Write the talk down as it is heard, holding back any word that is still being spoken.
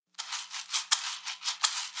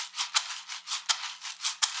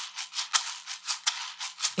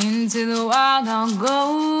Into the wild I'll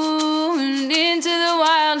go, and into the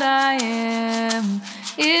wild I am.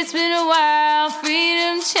 It's been a while,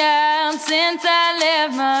 freedom child, since I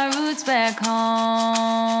left my roots back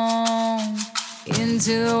home.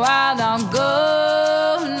 Into the wild I'll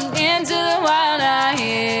go, and into the wild I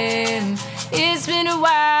am. It's been a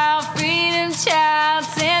while, freedom child,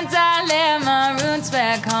 since I left my roots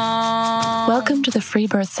back home. Welcome to the Free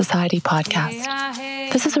Birth Society podcast.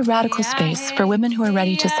 This is a radical space for women who are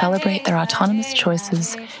ready to celebrate their autonomous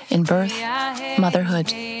choices in birth,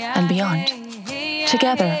 motherhood, and beyond.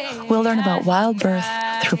 Together, we'll learn about wild birth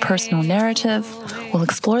through personal narrative, we'll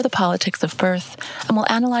explore the politics of birth, and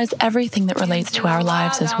we'll analyze everything that relates to our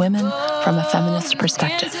lives as women from a feminist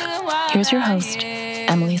perspective. Here's your host,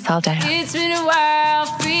 Emily Saldea. It's been a while,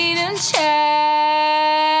 freedom child,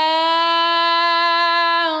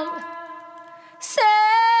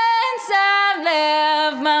 since I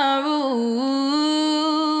left my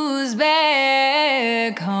roots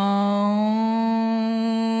back home.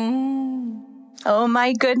 Oh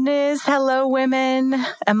my goodness. Hello, women.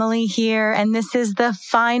 Emily here, and this is the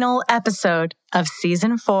final episode of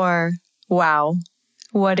season 4. Wow.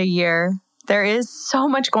 What a year. There is so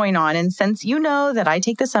much going on, and since you know that I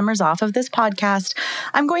take the summers off of this podcast,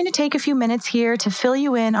 I'm going to take a few minutes here to fill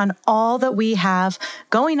you in on all that we have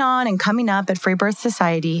going on and coming up at Free Birth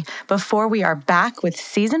Society before we are back with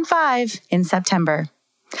season 5 in September.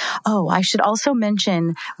 Oh, I should also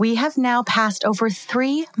mention, we have now passed over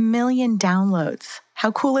 3 million downloads. How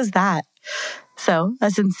cool is that? So, a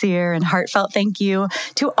sincere and heartfelt thank you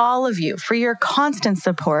to all of you for your constant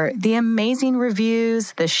support, the amazing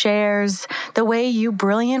reviews, the shares, the way you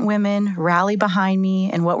brilliant women rally behind me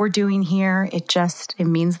and what we're doing here. It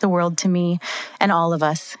means the world to me and all of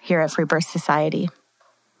us here at Free Birth Society.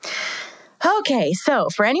 Okay, so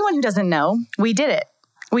for anyone who doesn't know, we did it.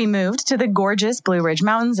 We moved to the gorgeous Blue Ridge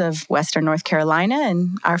Mountains of Western North Carolina,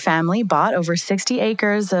 and our family bought over 60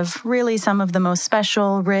 acres of really some of the most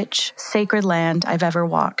special, rich, sacred land I've ever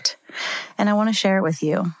walked. And I want to share it with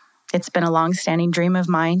you. It's been a long-standing dream of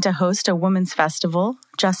mine to host a women's festival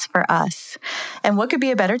just for us. And what could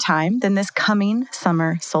be a better time than this coming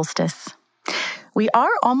summer solstice? We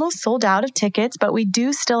are almost sold out of tickets, but we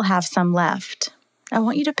do still have some left. I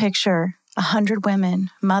want you to picture 100 women,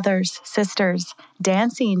 mothers, sisters,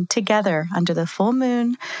 dancing together under the full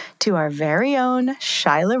moon to our very own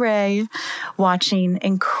Shyla Ray, watching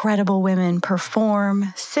incredible women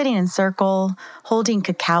perform, sitting in circle, holding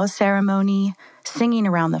cacao ceremony, singing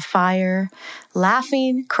around the fire,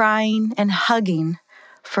 laughing, crying, and hugging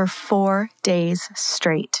for 4 days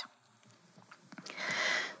straight.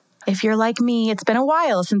 If you're like me, it's been a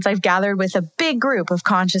while since I've gathered with a big group of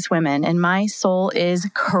conscious women, and my soul is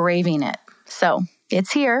craving it. So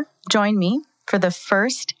it's here. Join me for the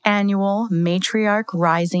first annual Matriarch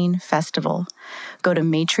Rising Festival. Go to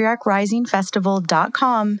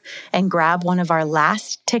matriarchrisingfestival.com and grab one of our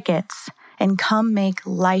last tickets and come make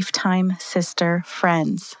lifetime sister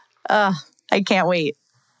friends. I can't wait.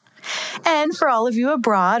 And for all of you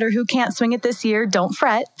abroad or who can't swing it this year, don't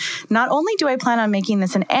fret. Not only do I plan on making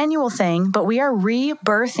this an annual thing, but we are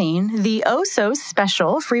rebirthing the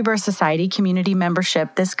oh-so-special Free Birth Society community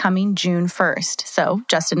membership this coming June 1st, so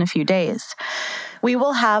just in a few days. We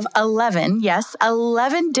will have 11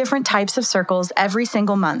 different types of circles every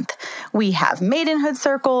single month. We have maidenhood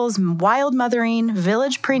circles, wild mothering,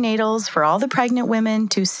 village prenatals for all the pregnant women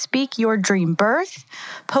to speak your dream birth,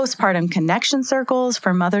 postpartum connection circles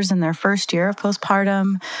for mothers in their first year of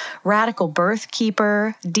postpartum, radical birth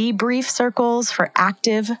keeper, debrief circles for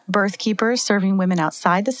active birth keepers serving women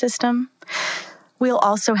outside the system. We'll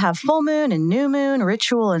also have full moon and new moon,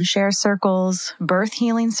 ritual and share circles, birth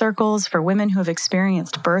healing circles for women who have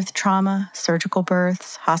experienced birth trauma, surgical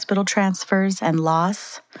births, hospital transfers, and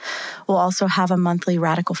loss. We'll also have a monthly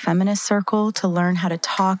radical feminist circle to learn how to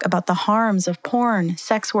talk about the harms of porn,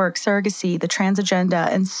 sex work, surrogacy, the trans agenda,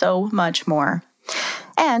 and so much more.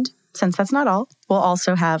 And since that's not all, we'll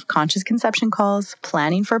also have conscious conception calls,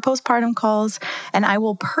 planning for postpartum calls, and I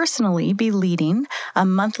will personally be leading a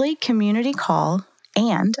monthly community call.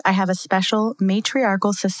 And I have a special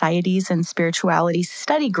matriarchal societies and spirituality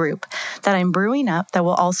study group that I'm brewing up that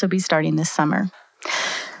will also be starting this summer.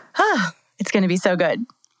 It's going to be so good.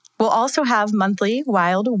 We'll also have monthly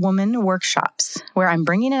Wild Woman workshops where I'm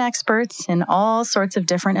bringing in experts in all sorts of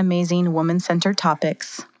different amazing woman-centered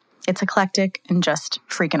topics. It's eclectic and just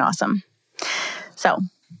freaking awesome. So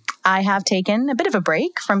I have taken a bit of a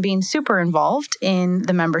break from being super involved in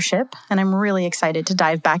the membership, and I'm really excited to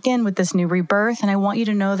dive back in with this new rebirth, and I want you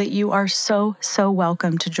to know that you are so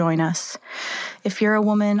welcome to join us. If you're a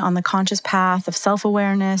woman on the conscious path of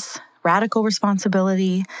self-awareness, radical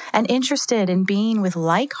responsibility, and interested in being with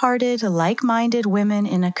like-hearted, like-minded women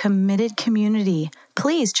in a committed community,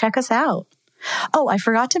 please check us out. Oh, I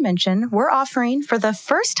forgot to mention, we're offering for the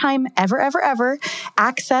first time ever,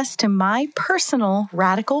 access to my personal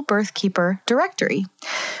Radical Birthkeeper directory,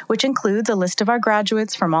 which includes a list of our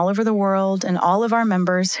graduates from all over the world and all of our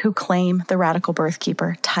members who claim the Radical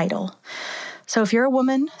Birthkeeper title. So if you're a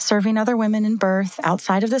woman serving other women in birth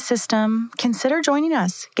outside of the system, consider joining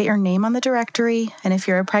us. Get your name on the directory. And if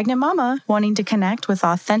you're a pregnant mama wanting to connect with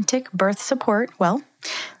authentic birth support, well,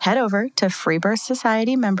 head over to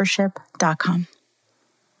freebirthsocietymembership.com.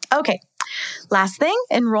 Okay, last thing,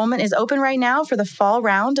 enrollment is open right now for the fall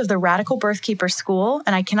round of the Radical Birthkeeper School,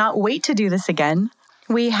 and I cannot wait to do this again.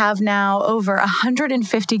 We have now over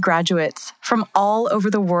 150 graduates from all over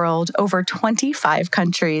the world, over 25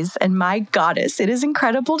 countries, and my goddess, it is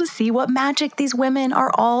incredible to see what magic these women are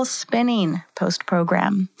all spinning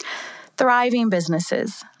post-program. Thriving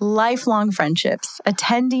businesses, lifelong friendships,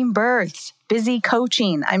 attending births, busy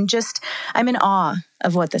coaching. I'm in awe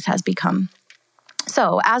of what this has become.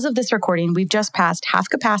 So as of this recording, we've just passed half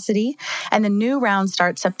capacity and the new round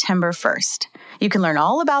starts September 1st. You can learn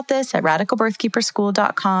all about this at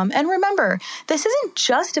radicalbirthkeeperschool.com. And remember, this isn't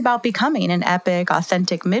just about becoming an epic,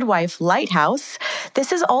 authentic midwife lighthouse.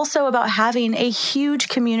 This is also about having a huge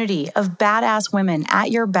community of badass women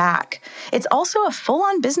at your back. It's also a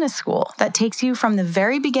full-on business school that takes you from the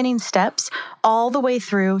very beginning steps all the way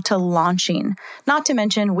through to launching, not to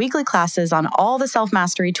mention weekly classes on all the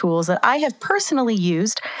self-mastery tools that I have personally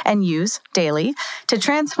used and use daily to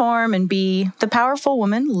transform and be the powerful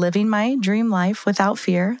woman living my dream life without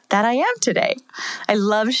fear that I am today. I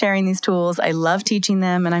love sharing these tools. I love teaching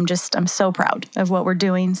them, and I'm so proud of what we're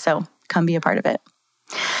doing. So come be a part of it.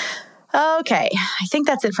 Okay, I think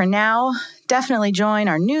that's it for now. Definitely join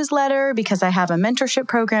our newsletter because I have a mentorship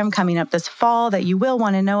program coming up this fall that you will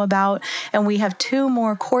want to know about. And we have 2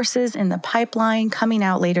 more courses in the pipeline coming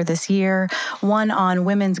out later this year. One on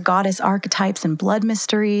women's goddess archetypes and blood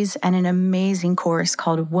mysteries, and an amazing course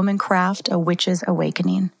called Womancraft, A Witch's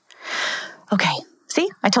Awakening. Okay, see,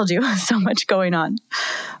 I told you, so much going on.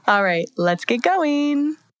 All right, let's get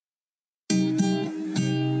going.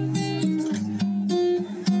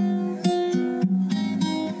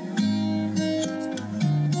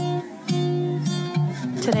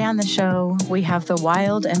 Today on the show, we have the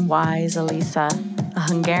wild and wise Elisa, a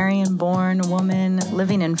Hungarian-born woman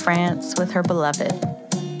living in France with her beloved.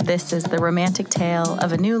 This is the romantic tale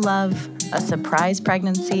of a new love, a surprise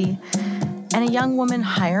pregnancy, and a young woman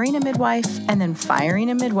hiring a midwife and then firing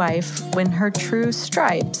a midwife when her true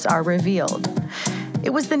stripes are revealed.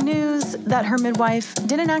 It was the news that her midwife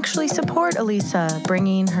didn't actually support Elisa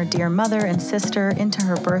bringing her dear mother and sister into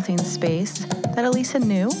her birthing space that Elisa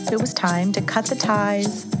knew it was time to cut the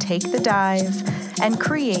ties, take the dive, and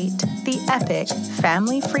create the epic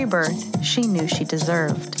family-free birth she knew she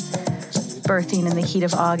deserved. Birthing in the heat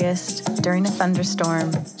of August, during a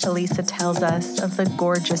thunderstorm, Elisa tells us of the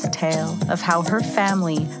gorgeous tale of how her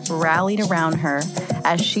family rallied around her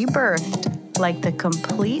as she birthed like the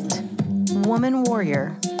complete woman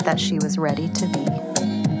warrior that she was ready to be.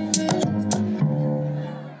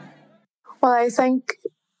 Well, I think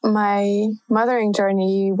my mothering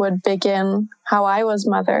journey would begin how I was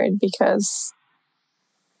mothered, because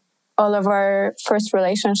all of our first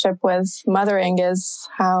relationship with mothering is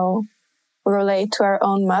how we relate to our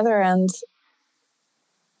own mother, and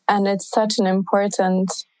it's such an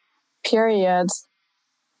important period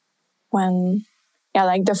when,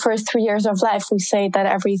 like the first 3 years of life, we say that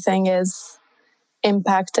everything is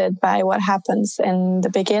impacted by what happens in the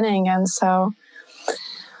beginning. And so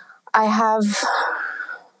I have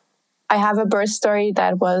a birth story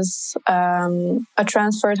that was a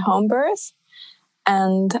transferred home birth,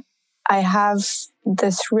 and I have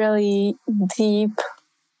this really deep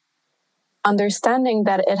understanding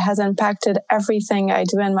that it has impacted everything I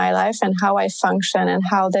do in my life and how I function, and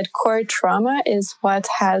how that core trauma is what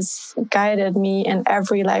has guided me in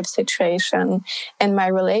every life situation, in my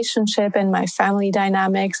relationship, in my family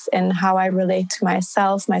dynamics, in how I relate to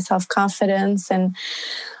myself, my self-confidence, and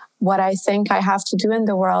what I think I have to do in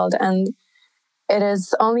the world. And it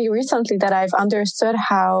is only recently that I've understood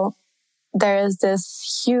how there is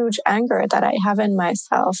this huge anger that I have in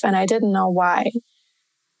myself, and I didn't know why.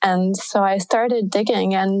 And so I started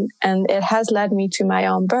digging, and it has led me to my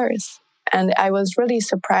own birth. And I was really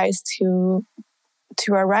surprised to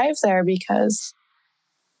arrive there because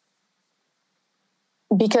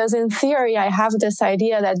in theory, I have this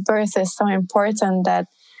idea that birth is so important that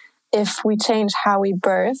if we change how we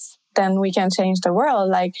birth, then we can change the world.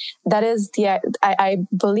 Like that is I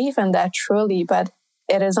believe in that truly, but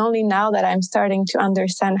it is only now that I'm starting to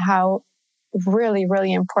understand how really,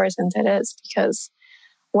 really important it is, because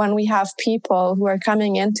when we have people who are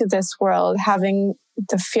coming into this world having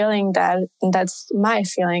the feeling that's my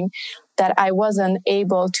feeling, that I wasn't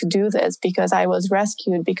able to do this because I was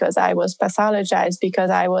rescued, because I was pathologized, because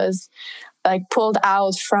I was like pulled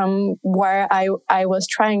out from where I was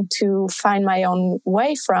trying to find my own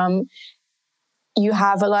way from. You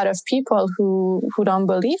have a lot of people who don't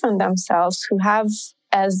believe in themselves, who have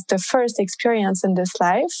as the first experience in this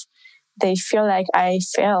life, they feel like I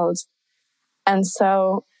failed. And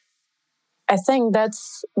so I think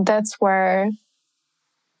that's where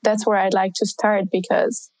I'd like to start,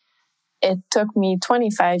 because it took me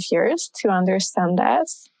 25 years to understand that.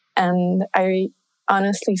 And I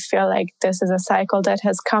honestly feel like this is a cycle that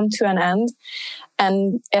has come to an end.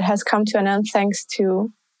 And it has come to an end thanks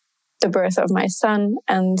to the birth of my son.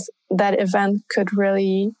 And that event could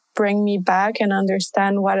really bring me back and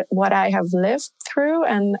understand what I have lived through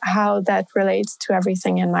and how that relates to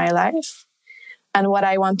everything in my life. And what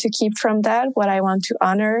I want to keep from that, what I want to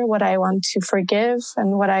honor, what I want to forgive,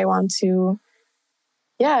 and what I want to,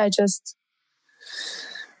 just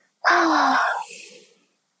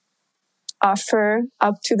offer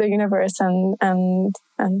up to the universe and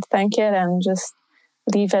thank it, and just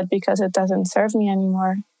leave it because it doesn't serve me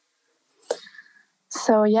anymore.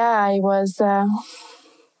 So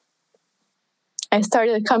I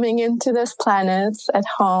started coming into this planet at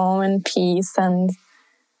home in peace, and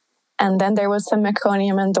then there was some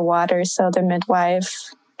meconium in the water, so the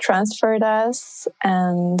midwife transferred us,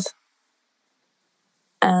 and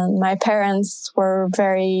my parents were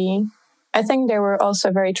I think they were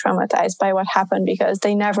also very traumatized by what happened, because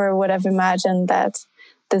they never would have imagined that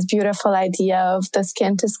this beautiful idea of the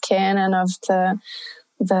skin to skin and of the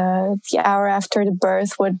hour after the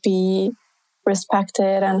birth would be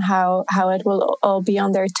respected, and how it will all be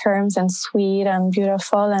on their terms and sweet and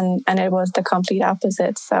beautiful, and it was the complete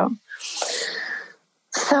opposite. So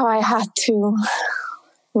I had to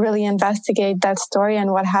really investigate that story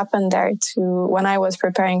and what happened there when I was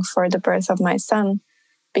preparing for the birth of my son,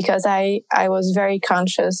 because I was very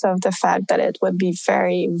conscious of the fact that it would be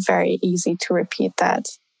very, very easy to repeat that.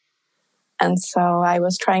 And so I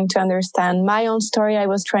was trying to understand my own story. I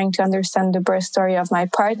was trying to understand the birth story of my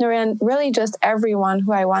partner, and really just everyone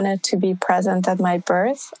who I wanted to be present at my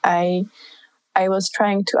birth. I was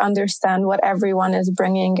trying to understand what everyone is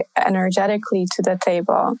bringing energetically to the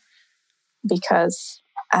table, because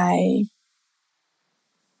I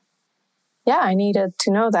needed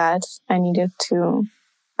to know that. I needed to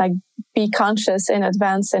be conscious in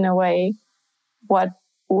advance in a way what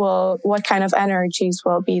kind of energies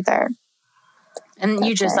will be there. And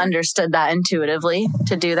you just understood that intuitively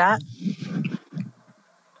to do that?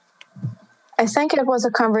 I think it was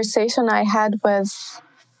a conversation I had with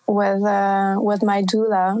my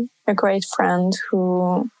doula, a great friend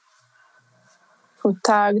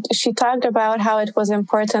she talked about how it was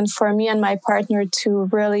important for me and my partner to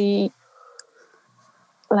really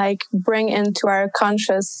bring into our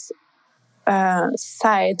conscious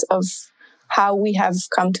side of how we have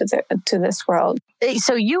come to this world.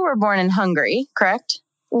 So you were born in Hungary, correct?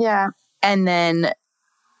 Yeah. And then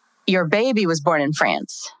your baby was born in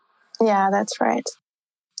France. Yeah, that's right.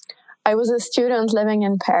 I was a student living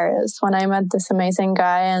in Paris when I met this amazing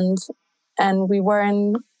guy, and we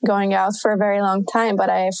weren't going out for a very long time, but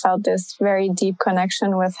I felt this very deep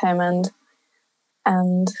connection with him, and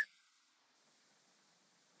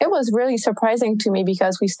it was really surprising to me,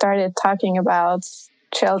 because we started talking about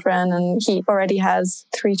children, and he already has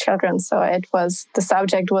 3 children, so the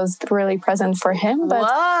subject was really present for him.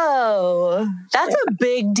 But whoa, that's a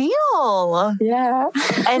big deal. Yeah.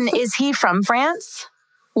 And is he from France?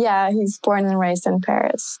 Yeah, he's born and raised in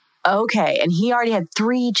Paris. Okay, and he already had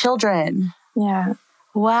 3 children. Yeah.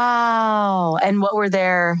 Wow. And what are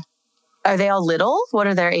they all little? What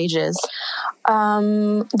are their ages?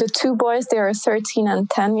 The 2 boys, they are 13 and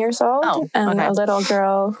 10 years old, and a little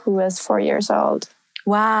girl who is 4 years old.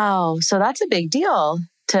 Wow. So that's a big deal.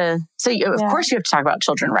 Of course you have to talk about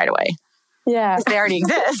children right away. Yeah. Because they already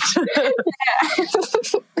exist.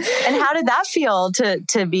 And how did that feel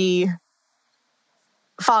to be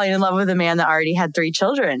falling in love with a man that already had 3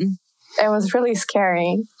 children? It was really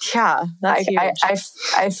scary. Yeah, that's huge.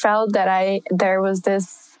 I felt that there was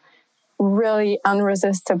this really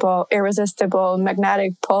irresistible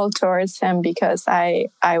magnetic pull towards him, because I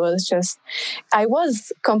was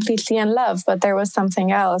completely in love, but there was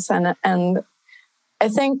something else, and I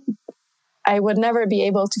think I would never be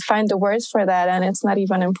able to find the words for that, and it's not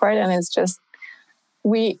even important. It's just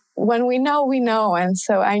we when we know, we know. And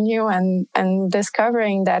so I knew, and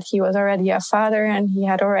discovering that he was already a father and he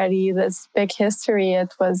had already this big history,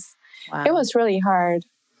 it was really hard.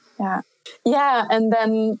 Yeah. Yeah. And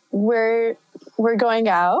then we're going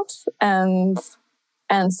out, and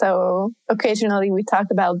so occasionally we talk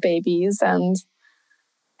about babies, and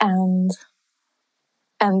then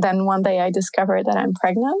one day I discovered that I'm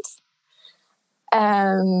pregnant.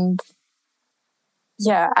 And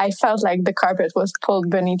yeah, I felt like the carpet was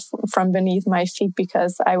pulled from beneath my feet,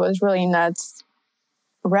 because I was really not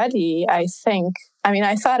ready, I think. I mean,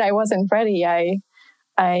 I thought I wasn't ready. I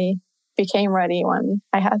became ready when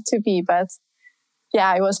I had to be. But yeah,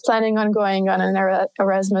 I was planning on going on an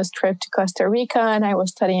Erasmus trip to Costa Rica, and I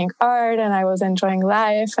was studying art, and I was enjoying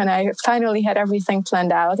life, and I finally had everything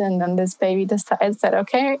planned out. And then this baby said,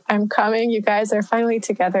 okay, I'm coming. You guys are finally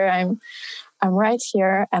together. I'm right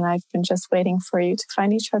here, and I've been just waiting for you to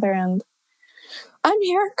find each other, and I'm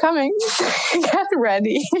here, coming. Get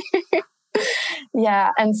ready.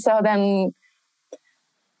 Yeah, and so then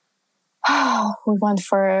we went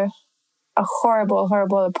for a horrible,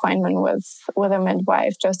 horrible appointment with a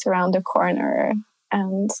midwife just around the corner,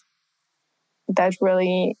 and that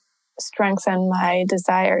really strengthened my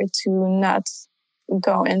desire to not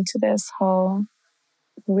go into this whole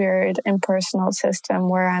weird impersonal system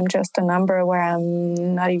where I'm just a number, where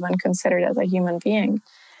I'm not even considered as a human being.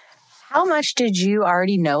 How much did you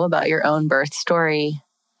already know about your own birth story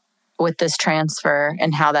with this transfer,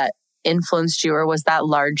 and how that influenced you, or was that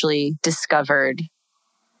largely discovered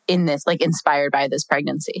in this, like inspired by this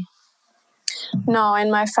pregnancy? No,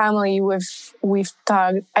 in my family, we've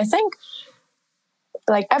talked, I think,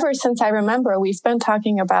 like ever since I remember, we've been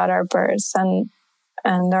talking about our births, and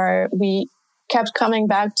we kept coming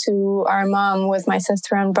back to our mom with my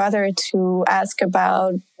sister and brother to ask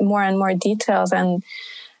about more and more details, and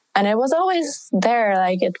it was always there.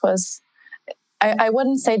 Like it was, I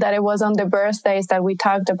wouldn't say that it was on the birthdays that we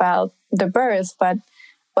talked about the birth, but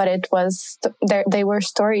it was, they were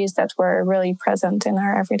stories that were really present in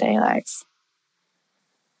our everyday life.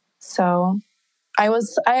 So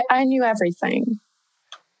I knew everything.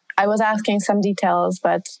 I was asking some details,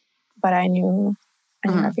 but I knew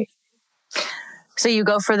everything. So you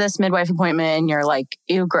go for this midwife appointment and you're like,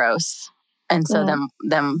 ew, gross. And so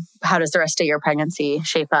then how does the rest of your pregnancy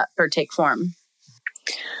shape up or take form?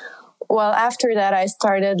 Well, after that, I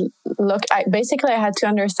started I had to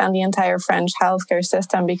understand the entire French healthcare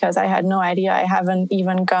system, because I had no idea. I haven't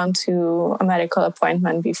even gone to a medical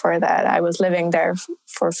appointment before that. I was living there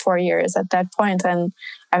for 4 years at that point, and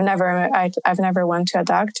I've never went to a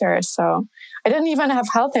doctor. So I didn't even have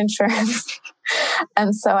health insurance.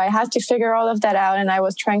 And so I had to figure all of that out. And I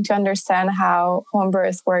was trying to understand how home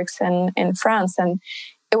birth works in France. And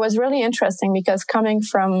it was really interesting, because coming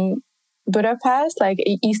from Budapest, like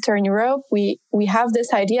Eastern Europe, we have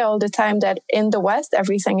this idea all the time that in the West,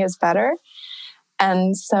 everything is better.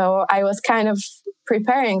 And so I was kind of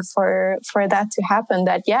preparing for that to happen,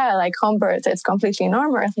 that, yeah, like home birth, it's completely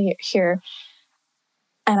normal here.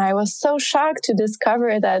 And I was so shocked to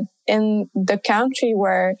discover that in the country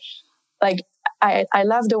where, like, I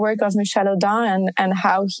love the work of Michel Audin and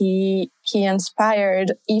how he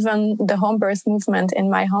inspired even the home birth movement in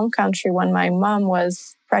my home country when my mom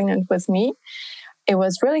was pregnant with me. It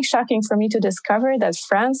was really shocking for me to discover that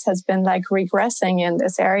France has been like regressing in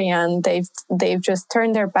this area, and they've just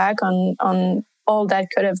turned their back on all that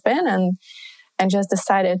could have been, and just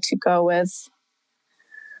decided to go with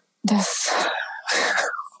this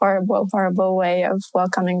horrible, horrible way of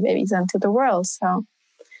welcoming babies into the world. So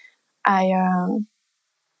I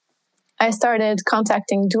started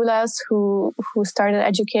contacting doulas who started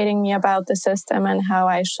educating me about the system and how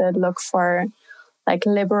I should look for like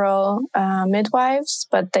liberal midwives,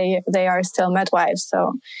 but they are still midwives.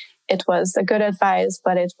 So it was a good advice,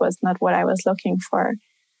 but it was not what I was looking for.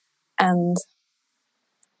 And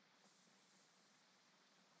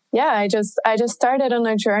yeah, I just started on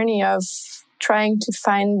a journey of trying to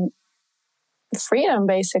find freedom,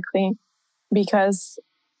 basically, because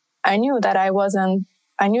I knew that I wasn't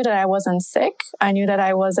sick. I knew that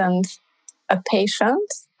I wasn't a patient.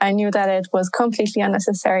 I knew that it was completely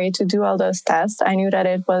unnecessary to do all those tests. I knew that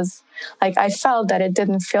it was like, I felt that it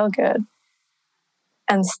didn't feel good.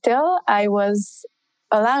 And still I was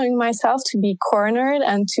allowing myself to be cornered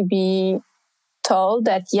and to be told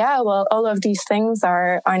that, yeah, well, all of these things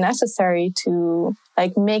are necessary to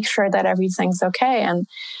like make sure that everything's okay. And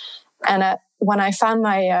when I found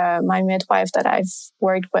my midwife that I've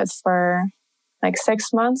worked with for like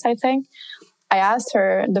 6 months, I think, I asked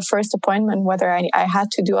her the first appointment whether I had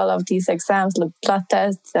to do all of these exams, the blood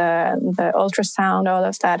tests, the ultrasound, all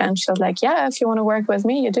of that. And she was like, yeah, if you want to work with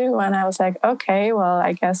me, you do. And I was like, okay, well,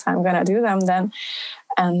 I guess I'm going to do them then.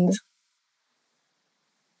 And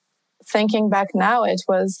thinking back now, it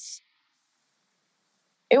was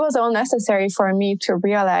all necessary for me to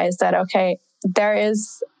realize that, okay, there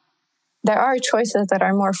are choices that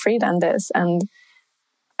are more free than this. And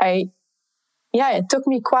it took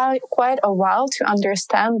me quite a while to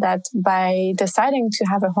understand that by deciding to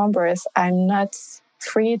have a home birth, I'm not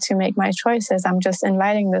free to make my choices. I'm just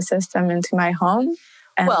inviting the system into my home.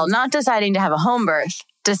 Well, not deciding to have a home birth,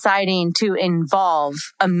 deciding to involve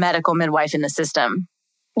a medical midwife in the system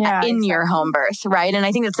in your home birth, right? And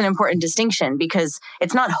I think that's an important distinction, because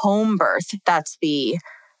it's not home birth that's the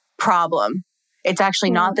problem. It's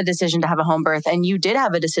actually not the decision to have a home birth. And you did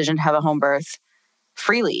have a decision to have a home birth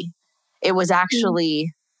freely. It was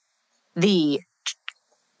actually the,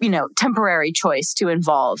 temporary choice to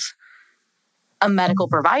involve a medical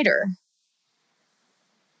provider.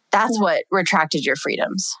 That's what retracted your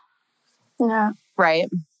freedoms. Yeah. Right?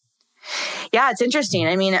 Yeah, it's interesting.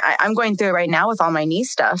 I mean, I'm going through it right now with all my knee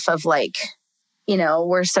stuff of like,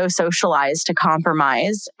 we're so socialized to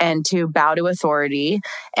compromise and to bow to authority,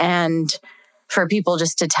 and for people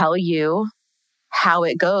just to tell you how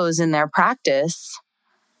it goes in their practice.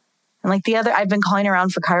 And like I've been calling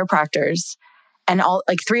around for chiropractors, and all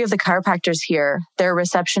like 3 of the chiropractors here, their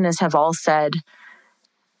receptionists have all said,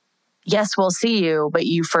 yes, we'll see you, but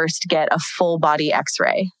you first get a full body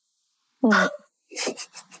x-ray. I'm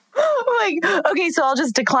like, okay, so I'll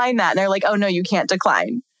just decline that. And they're like, oh no, you can't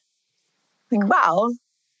decline. Like, wow.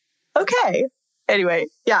 Okay. Anyway,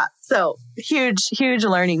 yeah. So huge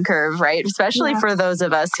learning curve, right? Especially for those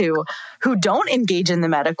of us who don't engage in the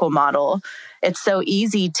medical model. It's so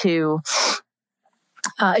easy to,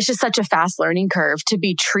 it's just such a fast learning curve to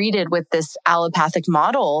be treated with this allopathic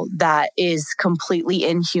model that is completely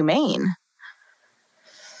inhumane.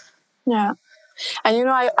 Yeah. And,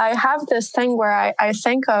 I have this thing where I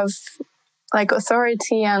think of like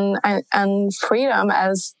authority and freedom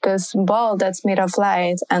as this ball that's made of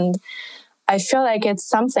light. And I feel like it's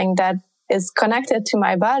something that is connected to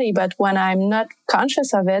my body, but when I'm not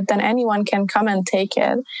conscious of it, then anyone can come and take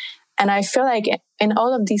it. And I feel like in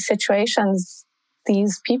all of these situations,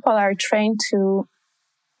 these people are trained to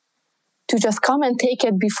just come and take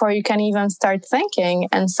it before you can even start thinking.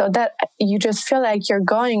 And so that you just feel like you're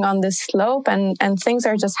going on this slope and things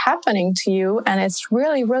are just happening to you. And it's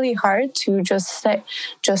really, really hard to just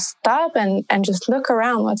stop and just look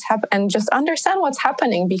around what's happening and just understand what's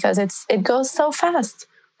happening, because it goes so fast.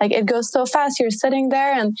 Like it goes so fast. You're sitting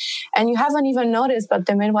there and you haven't even noticed, but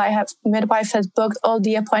the midwife has booked all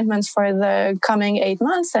the appointments for the coming 8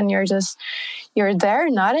 months, and you're there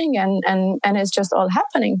nodding and it's just all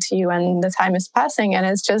happening to you, and the time is passing and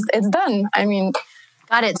it's done. I mean,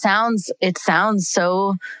 God, it sounds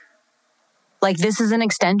so like this is an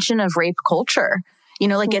extension of rape culture.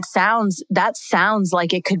 Like that sounds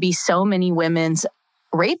like it could be so many women's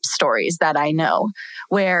rape stories that I know,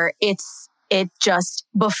 where it just,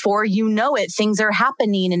 before you know it, things are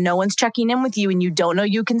happening and no one's checking in with you and you don't know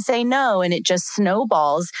you can say no. And it just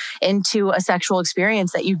snowballs into a sexual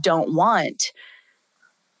experience that you don't want.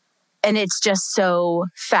 And it's just so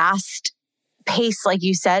fast paced, like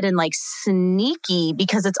you said, and like sneaky,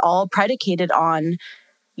 because it's all predicated on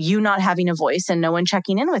you not having a voice and no one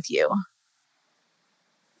checking in with you.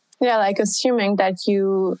 Yeah, like assuming that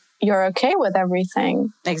you're okay with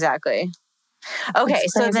everything. Exactly. Okay,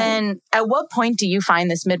 so then at what point do you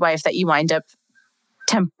find this midwife that you wind up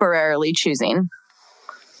temporarily choosing?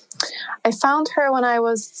 I found her when I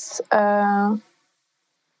was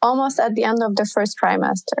almost at the end of the first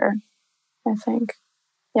trimester, I think.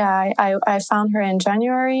 Yeah, I found her in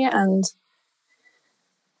January, and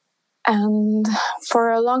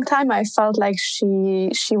for a long time I felt like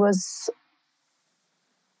she was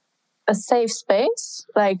a safe space.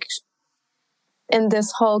 Like in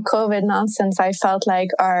this whole COVID nonsense, I felt like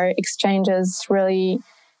our exchanges really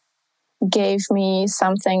gave me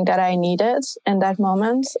something that I needed in that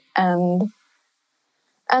moment. And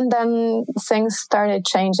then things started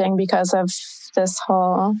changing because of this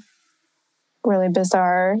whole really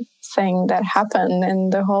bizarre thing that happened in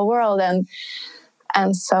the whole world.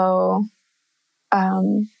 And so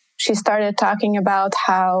she started talking about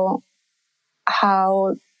how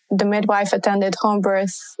the midwife attended home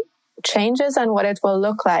birth changes and what it will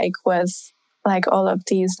look like with like all of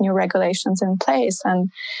these new regulations in place. And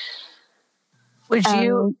would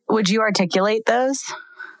you articulate those?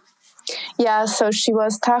 Yeah, so she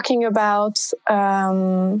was talking about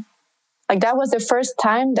like that was the first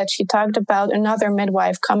time that she talked about another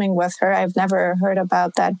midwife coming with her. I've never heard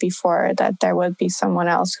about that before, that there would be someone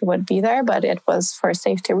else who would be there, but it was for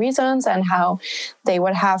safety reasons, and how they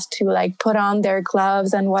would have to like put on their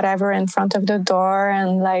gloves and whatever in front of the door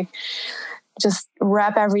and like just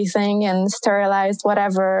wrap everything and sterilize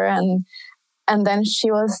whatever. And then she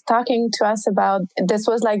was talking to us about, this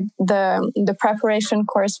was like the preparation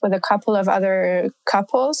course with a couple of other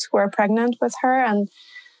couples who were pregnant with her.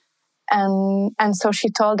 And so she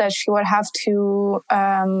told that she would have to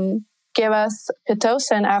give us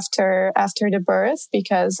Pitocin after the birth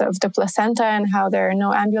because of the placenta and how there are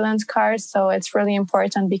no ambulance cars. So it's really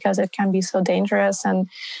important because it can be so dangerous. And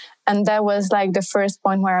that was like the first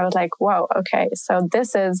point where I was like, whoa, okay, so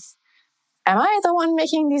this is, am I the one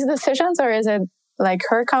making these decisions, or is it like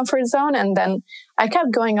her comfort zone? And then I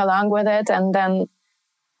kept going along with it. And then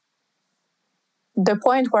the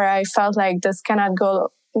point where I felt like this cannot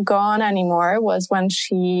go on anymore was when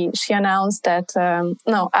she announced that,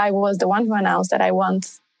 I was the one who announced that I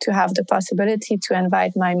want to have the possibility to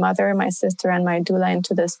invite my mother, my sister, and my doula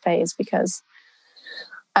into this space, because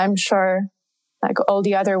I'm sure like all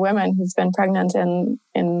the other women who've been pregnant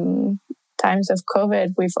in times of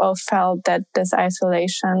COVID, we've all felt that this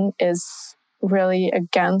isolation is really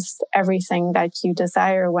against everything that you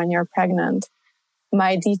desire when you're pregnant.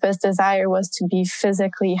 My deepest desire was to be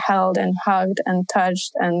physically held and hugged and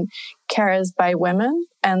touched and caressed by women.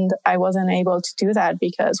 And I wasn't able to do that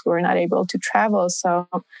because we were not able to travel. So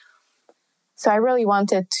I really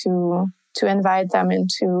wanted to invite them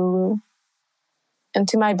into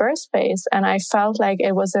my birth space. And I felt like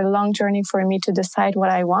it was a long journey for me to decide what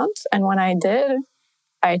I want. And when I did,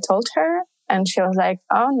 I told her, and she was like,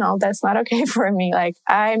 oh no, that's not okay for me. Like,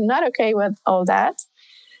 I'm not okay with all that.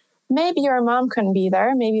 Maybe your mom can be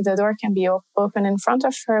there. Maybe the door can be open in front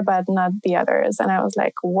of her, but not the others. And I was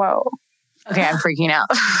like, whoa. Okay, I'm freaking out.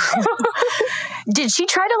 Did she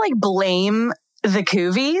try to like blame the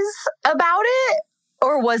Coovies about it?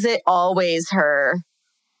 Or was it always her?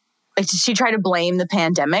 Like, did she try to blame the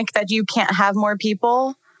pandemic that you can't have more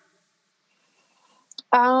people?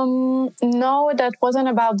 No, that wasn't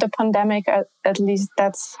about the pandemic. At least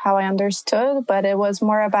that's how I understood. But it was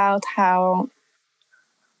more about how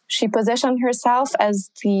she positioned herself as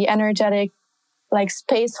the energetic, like,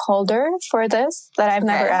 space holder for this that I've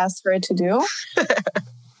never asked her to do.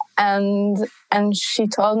 And she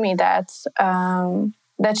told me that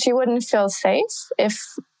she wouldn't feel safe if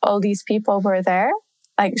all these people were there.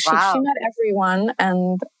 Like she met everyone,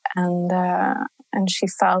 and she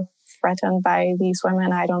felt threatened by these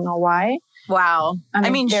women. I don't know why. Wow. I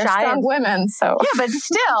mean, they're shy strong of women, so. Yeah, but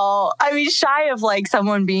still, I mean, shy of like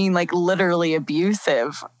someone being like literally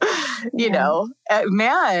abusive, you know,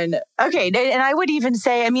 man. Okay. And I would even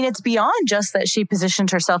say, I mean, it's beyond just that she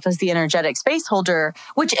positioned herself as the energetic space holder,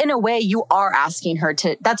 which in a way you are asking her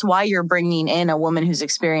to, that's why you're bringing in a woman who's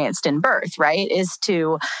experienced in birth, right? Is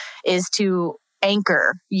to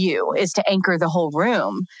anchor you, is to anchor the whole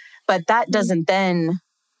room. But that doesn't then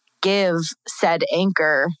give said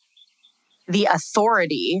anchor the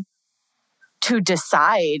authority to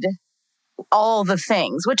decide all the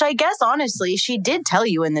things, which I guess, honestly, she did tell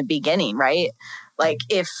you in the beginning, right? Like,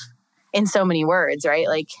 if, in so many words, right?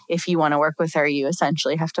 Like, if you want to work with her, you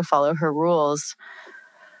essentially have to follow her rules.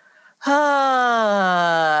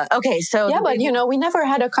 Okay, so... Yeah, but, you know, we never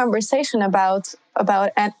had a conversation about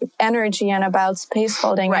energy and about space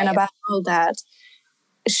holding and about all that.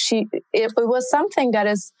 It was something that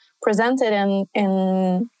is presented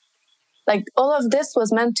in like, all of this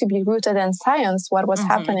was meant to be rooted in science, what was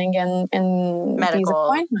happening in medical these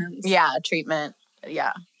appointments. Yeah, treatment.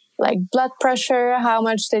 Yeah. Like blood pressure, how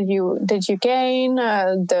much did you gain,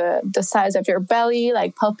 the size of your belly,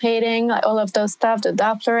 like palpating, like all of those stuff, the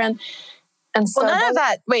Doppler. And so none of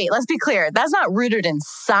that, wait, let's be clear. That's not rooted in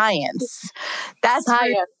science. That's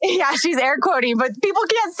science. Yeah, she's air quoting, but people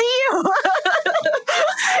can't see you.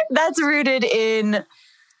 That's rooted in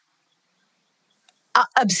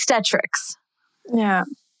obstetrics. Yeah.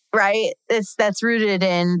 Right? That's rooted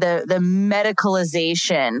in the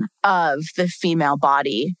medicalization of the female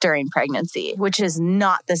body during pregnancy, which is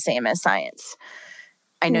not the same as science.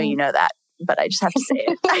 I know you know that, but I just have to say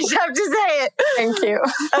it. I just have to say it. Thank you.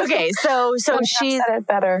 Okay, so she's said it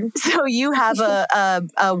better. So you have a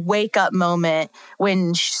wake up moment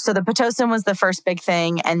when so the Pitocin was the first big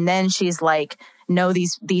thing, and then she's like, no,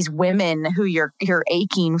 these women who you're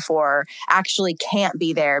aching for actually can't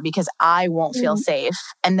be there because I won't feel safe.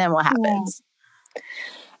 And then what happens?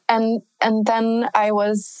 Yeah. And then I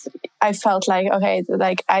was I felt like, okay,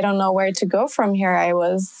 like, I don't know where to go from here. I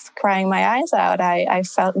was crying my eyes out. I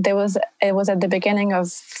felt it was at the beginning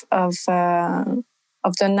of the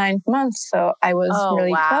 9th month. So I was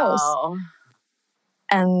really close.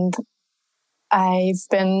 And I've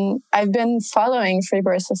been following Free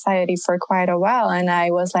Birth Society for quite a while. And I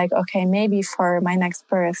was like, okay, maybe for my next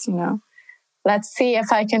birth, let's see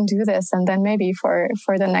if I can do this. And then maybe for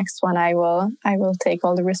the next one, I will take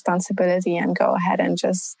all the responsibility and go ahead and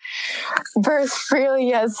just birth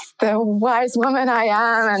freely as the wise woman I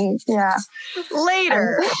am. And yeah.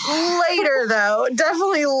 Later though,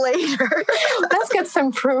 definitely later. Let's get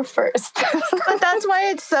some proof first. But that's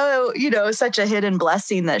why it's so, such a hidden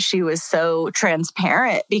blessing that she was so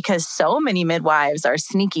transparent, because so many midwives are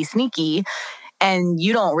sneaky, and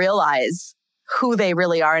you don't realize who they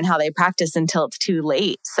really are and how they practice until it's too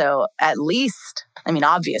late. So at least,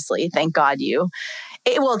 obviously, thank God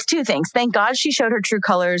it's two things. Thank God she showed her true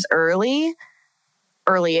colors early-ish,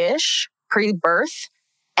 pre-birth.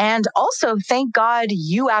 And also, thank God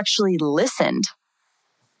you actually listened,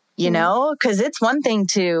 because it's one thing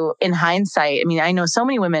to, in hindsight, I know so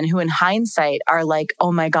many women who in hindsight are like,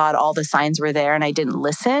 oh my God, all the signs were there and I didn't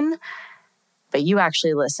listen. But you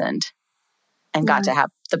actually listened and got to have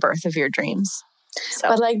the birth of your dreams. So.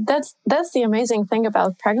 But like, that's the amazing thing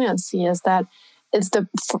about pregnancy, is that it's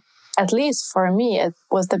at least for me, it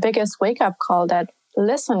was the biggest wake up call, that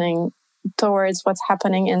listening towards what's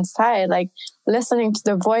happening inside, like listening to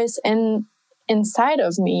the voice inside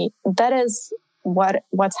of me. That is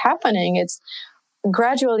what's happening. It's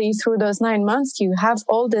gradually through those 9 months, you have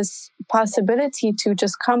all this possibility to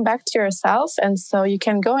just come back to yourself. And so you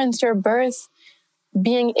can go into your birth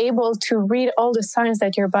being able to read all the signs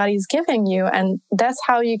that your body is giving you. And that's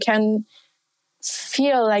how you can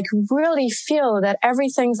really feel that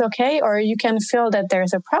everything's okay, or you can feel that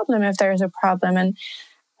there's a problem if there's a problem. And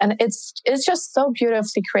it's just so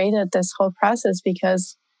beautifully created, this whole process,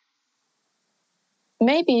 because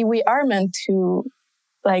maybe we are meant to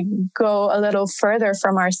like go a little further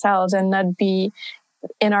from ourselves and not be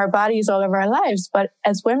in our bodies all of our lives. But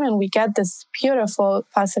as women, we get this beautiful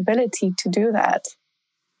possibility to do that.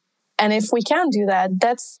 And if we can do that,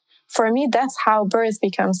 for me, that's how birth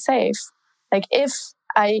becomes safe. Like, if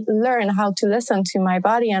I learn how to listen to my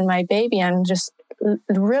body and my baby and just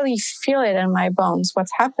really feel it in my bones,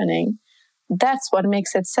 what's happening, that's what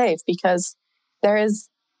makes it safe, because there is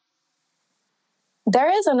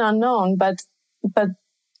an unknown, but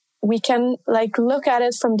we can like look at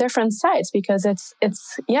it from different sides, because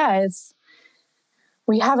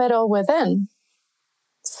we have it all within.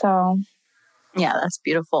 So. Yeah, that's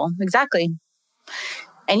beautiful. Exactly.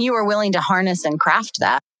 And you were willing to harness and craft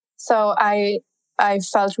that. So I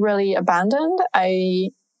felt really abandoned.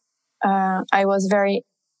 I was very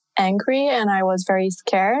angry and I was very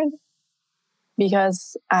scared,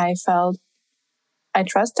 because I felt I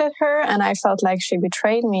trusted her and I felt like she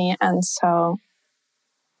betrayed me. And so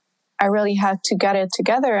I really had to get it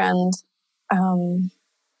together, and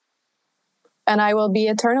I will be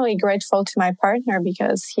eternally grateful to my partner,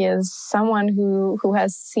 because he is someone who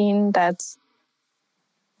has seen that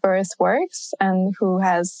birth works and who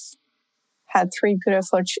has had 3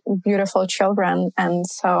 beautiful children. And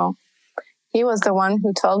so he was the one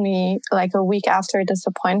who told me, like a week after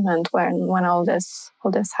disappointment, when all this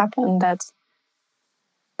happened, that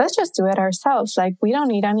let's just do it ourselves. Like, we don't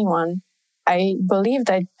need anyone. I believe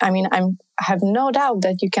that, I have no doubt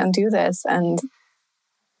that you can do this. And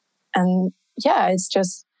yeah, it's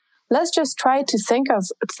just, let's just try to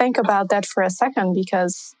think about that for a second,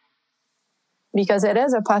 because it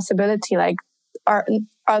is a possibility. Like, our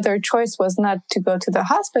other choice was not to go to the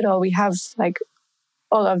hospital. We have like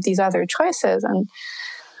all of these other choices, and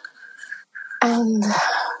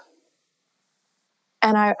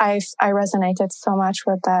I resonated so much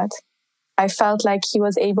with that. I felt like he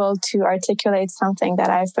was able to articulate something that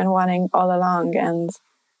I've been wanting all along, and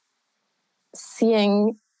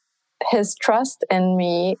seeing his trust in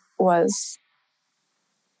me was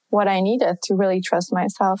what I needed to really trust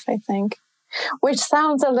myself, I think. Which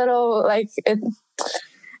sounds a little like it.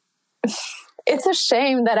 It's a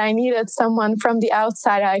shame that I needed someone from the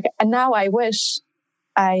outside. And now I wish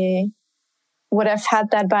I would have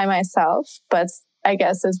had that by myself. But I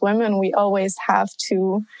guess as women, we always have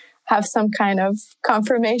to have some kind of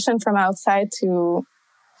confirmation from outside to,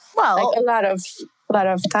 like, a lot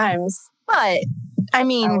of times. But how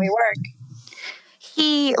we work.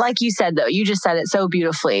 He, like you said, though, you just said it so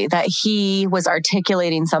beautifully, that he was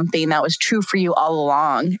articulating something that was true for you all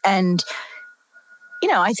along. And,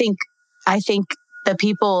 I think the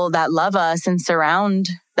people that love us and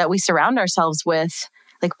that we surround ourselves with,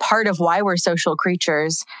 like, part of why we're social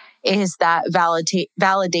creatures is that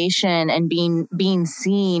validation and being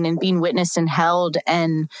seen and being witnessed and held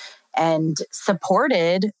and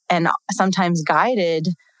supported and sometimes guided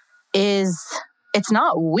it's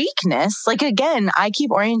not weakness. Like, again, I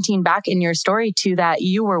keep orienting back in your story to that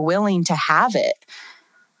you were willing to have it,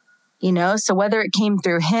 you know? So whether it came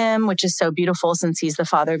through him, which is so beautiful since he's the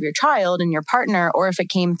father of your child and your partner, or if it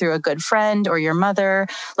came through a good friend or your mother,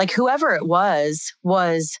 like whoever it was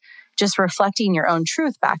just reflecting your own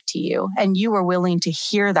truth back to you. And you were willing to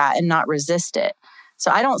hear that and not resist it.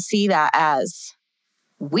 So I don't see that as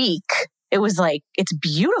weak. It was like, it's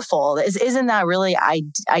beautiful. Isn't that really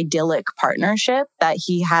idyllic partnership that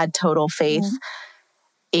he had total faith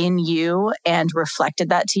in you and reflected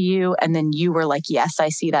that to you? And then you were like, yes, I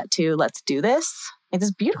see that too. Let's do this. It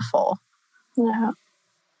is beautiful. Yeah.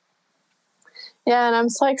 Yeah. And I'm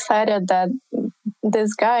so excited that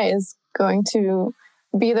this guy is going to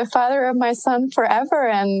be the father of my son forever.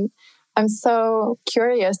 And I'm so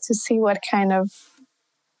curious to see what kind of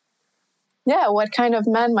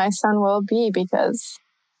man my son will be, because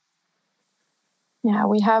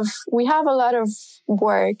we have a lot of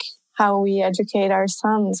work how we educate our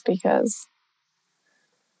sons, because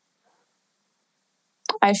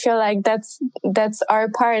I feel like that's our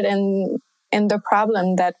part in the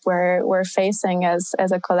problem that we're facing as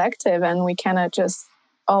a collective, and we cannot just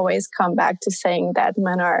always come back to saying that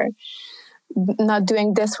men are not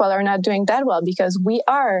doing this well or not doing that well, because we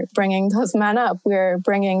are bringing those men up. We're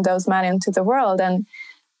bringing those men into the world. And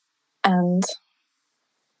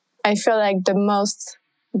I feel like the most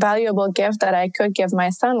valuable gift that I could give my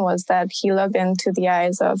son was that he looked into the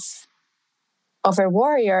eyes of a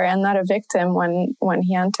warrior and not a victim when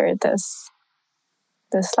he entered this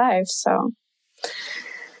life. So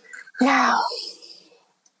yeah,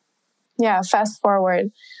 fast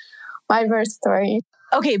forward my birth story.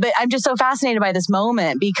 Okay, but I'm just so fascinated by this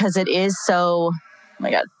moment because it is so, oh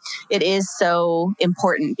my God, it is so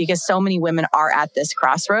important, because so many women are at this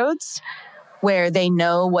crossroads where they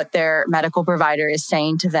know what their medical provider is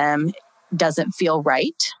saying to them doesn't feel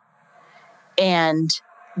right, and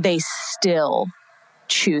they still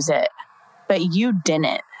choose it, but you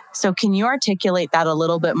didn't. So can you articulate that a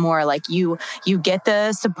little bit more? Like you get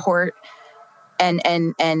the support and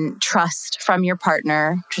trust from your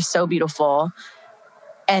partner, which is so beautiful.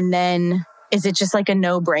 And then is it just like a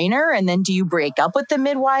no-brainer? And then do you break up with the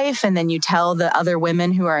midwife and then you tell the other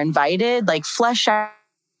women who are invited? Like, flesh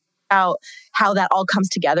out how that all comes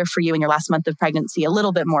together for you in your last month of pregnancy a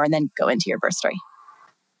little bit more, and then go into your birth story.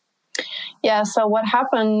 Yeah, so what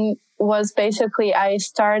happened was basically I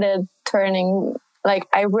started turning, like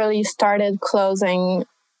I really started closing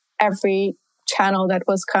every channel that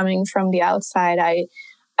was coming from the outside. I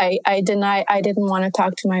didn't want to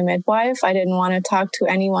talk to my midwife. I didn't want to talk to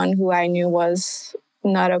anyone who I knew was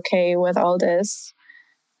not okay with all this.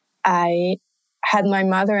 I had my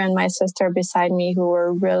mother and my sister beside me who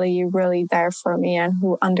were really, really there for me and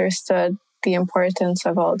who understood the importance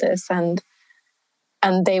of all this. And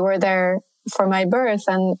they were there for my birth.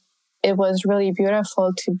 And it was really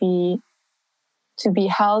beautiful to be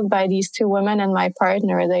held by these two women and my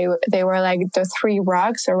partner. They were like the three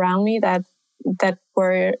rocks around me that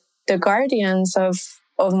were the guardians of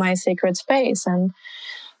my sacred space.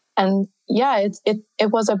 And yeah,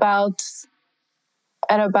 it was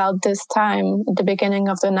at about this time, the beginning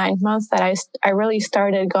of the 9th month, that I really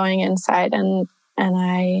started going inside and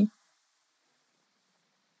I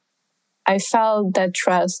felt that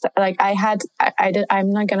trust. Like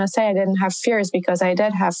I'm not going to say I didn't have fears, because I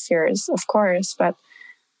did have fears, of course, but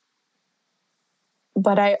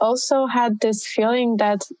I also had this feeling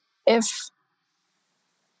that if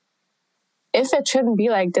it shouldn't be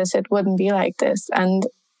like this, it wouldn't be like this. And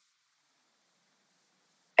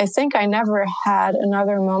I think I never had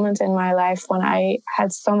another moment in my life when I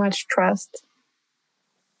had so much trust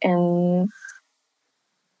in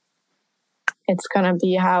it's going to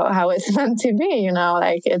be how it's meant to be, you know,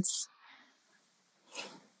 like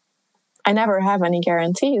I never have any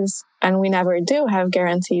guarantees, and we never do have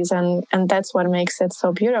guarantees. And that's what makes it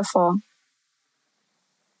so beautiful.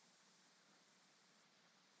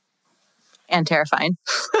 And terrifying.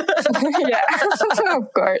 Yeah,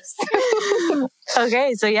 of course.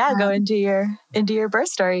 Okay, so yeah, go into your birth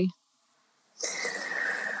story.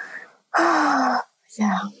 Yeah.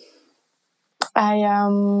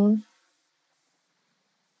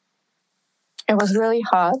 It was really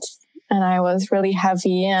hot and I was really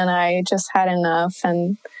heavy and I just had enough,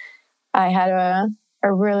 and I had a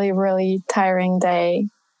really, really tiring day.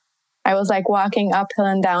 I was like walking uphill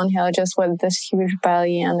and downhill just with this huge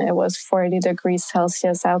belly, and it was 40 degrees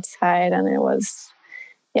Celsius outside, and it was,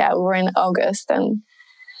 we were in August, and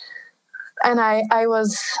And I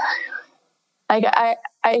was like,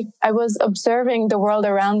 I was observing the world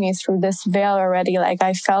around me through this veil already. Like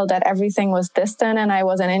I felt that everything was distant and I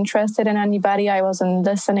wasn't interested in anybody. I wasn't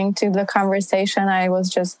listening to the conversation. I was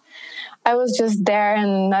just there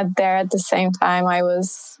and not there at the same time.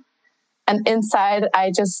 And inside,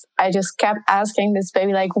 I just kept asking this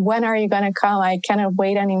baby, like, when are you going to come? I cannot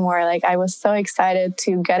wait anymore. Like I was so excited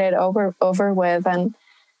to get it over with and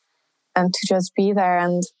to just be there.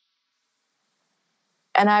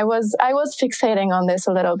 And I was fixating on this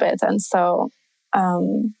a little bit. And so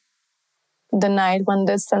the night when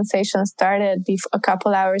this sensation started, a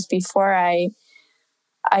couple hours before, I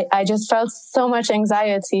just felt so much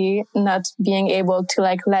anxiety not being able to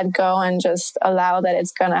like let go and just allow that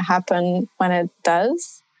it's going to happen when it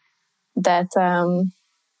does, that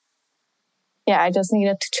I just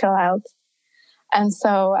needed to chill out. And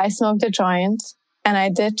so I smoked a joint and I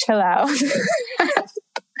did chill out.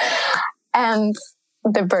 And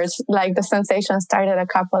the birds, like the sensation started a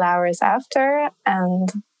couple hours after.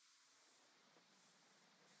 And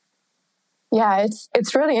yeah,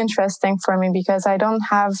 it's really interesting for me because I don't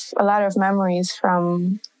have a lot of memories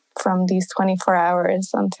from these 24 hours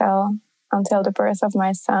until the birth of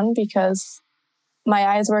my son, because my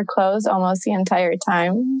eyes were closed almost the entire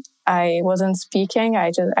time. I wasn't speaking.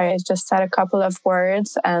 I just said a couple of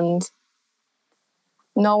words and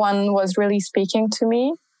no one was really speaking to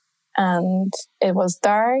me. And it was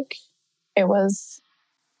dark. It was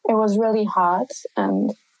really hot.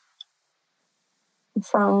 And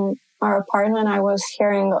from our apartment, I was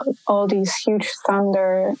hearing all these huge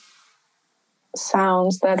thunder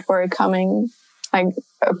sounds that were coming, like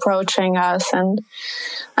approaching us. And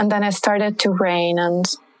then it started to rain. And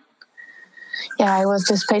yeah, I was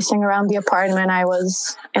just pacing around the apartment. I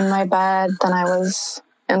was in my bed, then I was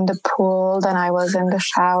in the pool, then I was in the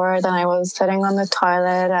shower, then I was sitting on the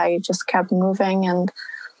toilet. I just kept moving. And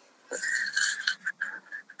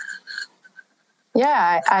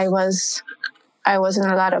yeah, I was in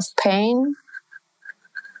a lot of pain.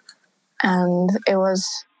 And it was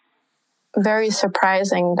very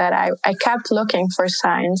surprising that I kept looking for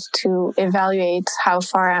signs to evaluate how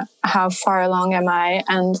far along am I,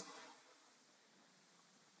 and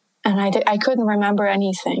I couldn't remember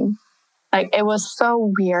anything. Like it was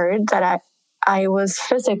so weird that I was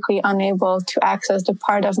physically unable to access the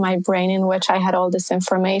part of my brain in which I had all this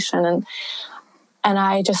information, and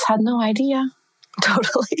I just had no idea.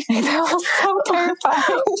 Totally. That was so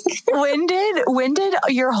terrifying. When did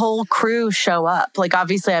your whole crew show up? Like,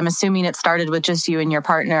 obviously, I'm assuming it started with just you and your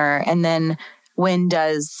partner. And then when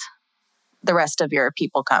does the rest of your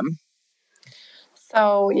people come?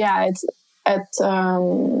 So, yeah, it's at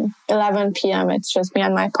 11 p.m. It's just me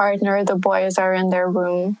and my partner. The boys are in their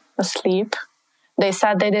room asleep. They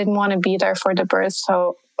said they didn't want to be there for the birth.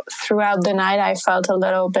 So throughout the night, I felt a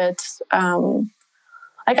little bit...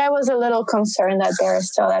 like I was a little concerned that they're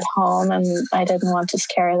still at home and I didn't want to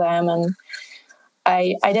scare them. And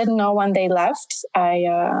I didn't know when they left.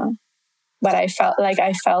 But I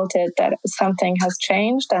felt it that something has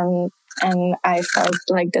changed, and I felt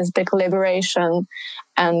like this big liberation,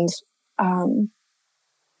 and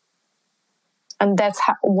that's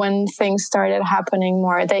when things started happening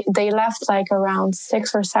more. They left like around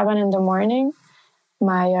 6 or 7 in the morning.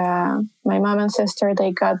 My mom and sister,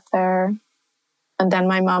 they got there. And then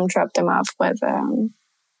my mom dropped them off with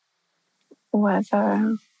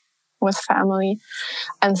family,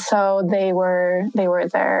 and so they were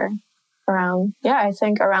there around, I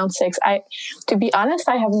think around 6. To be honest,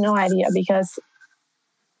 I have no idea, because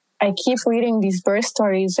I keep reading these birth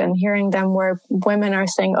stories and hearing them where women are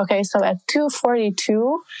saying, okay, so at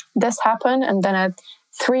 2:42 this happened, and then at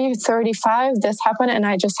 3:35 this happened, and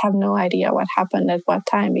I just have no idea what happened at what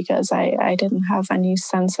time, because I didn't have any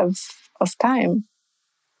sense of time.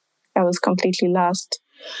 I was completely lost.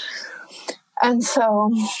 And so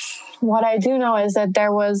what I do know is that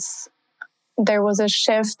there was a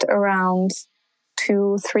shift around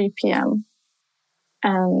 2-3 p.m.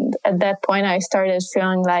 And at that point, I started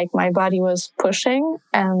feeling like my body was pushing,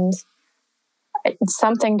 and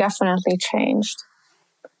something definitely changed.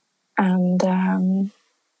 And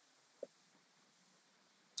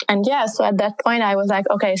yeah, so at that point, I was like,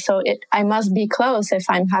 okay, so I must be close if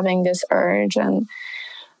I'm having this urge. And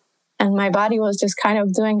my body was just kind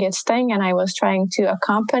of doing its thing, and I was trying to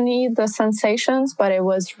accompany the sensations, but it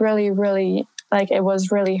was really, really, it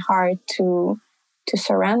was really hard to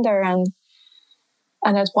surrender.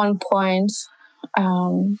 And at one point,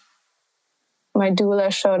 my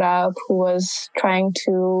doula showed up, who was trying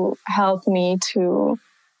to help me to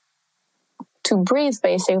breathe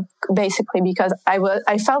basically because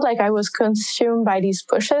I felt like I was consumed by these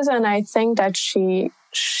pushes, and I think that she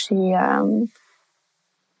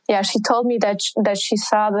told me that she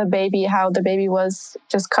saw the baby, how the baby was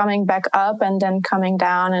just coming back up and then coming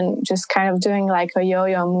down and just kind of doing like a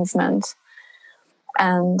yo-yo movement.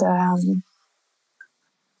 And I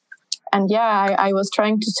was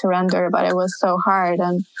trying to surrender, but it was so hard,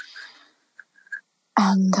 and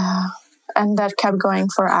that kept going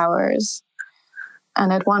for hours.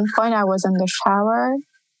 And at one point I was in the shower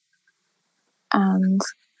and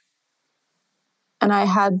I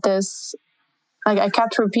had this, like, I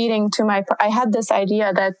kept repeating to I had this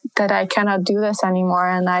idea that I cannot do this anymore.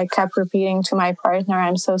 And I kept repeating to my partner,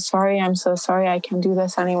 I'm so sorry, I can't do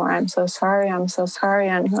this anymore. I'm so sorry. And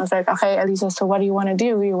he was like, okay, Elisa, so what do you want to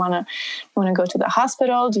do? You want to go to the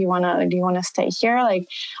hospital? Do you want to stay here? Like,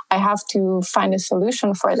 I have to find a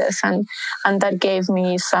solution for this. And that gave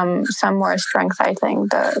me some more strength, I think,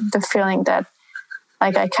 the feeling that,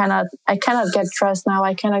 like, I cannot get dressed now.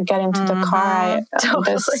 I cannot get into the car.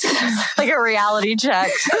 Like a reality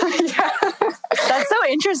check. Yeah. That's so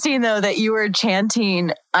interesting, though, that you were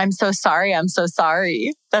chanting, I'm so sorry.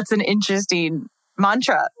 That's an interesting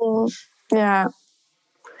mantra. Yeah.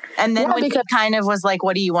 And then when it kind of was like,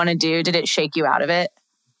 what do you want to do? Did it shake you out of it?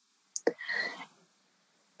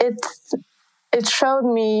 It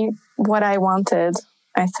showed me what I wanted,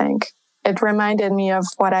 I think. It reminded me of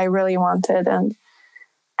what I really wanted and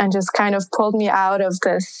just kind of pulled me out of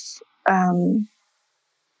this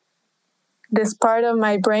this part of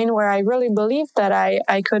my brain where I really believed that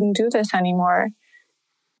I couldn't do this anymore.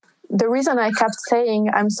 The reason I kept saying,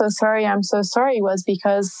 I'm so sorry was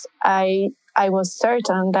because I was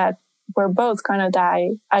certain that we're both going to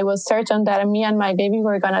die. I was certain that me and my baby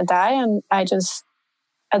were going to die. And I just,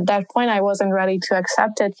 at that point, I wasn't ready to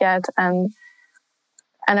accept it yet. And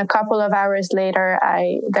a couple of hours later,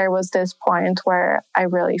 there was this point where I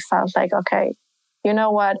really felt like, okay, you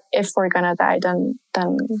know what? If we're going to die, then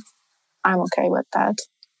I'm okay with that.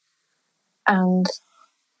 And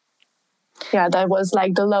yeah, that was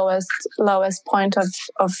like the lowest point of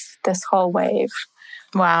this whole wave.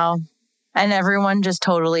 Wow. And everyone just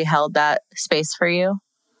totally held that space for you?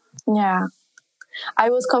 Yeah.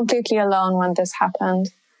 I was completely alone when this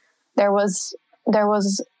happened. There was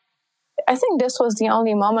I think this was the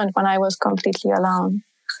only moment when I was completely alone.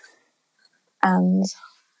 And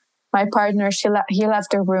my partner, he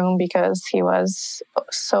left the room because he was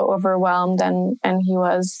so overwhelmed and he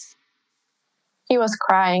was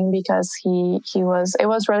crying because it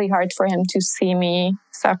was really hard for him to see me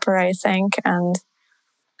suffer, I think. And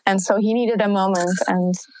so he needed a moment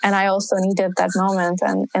and I also needed that moment.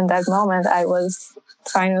 And in that moment, I was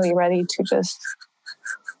finally ready to just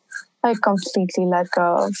like completely let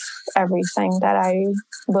go of everything that I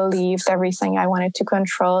believed, everything I wanted to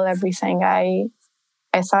control, everything I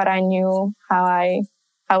thought I knew how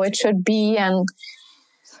it should be. And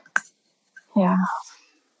yeah,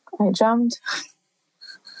 I jumped.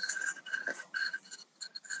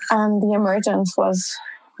 And the emergence was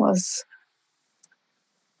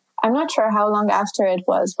I'm not sure how long after it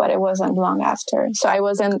was, but it wasn't long after. So I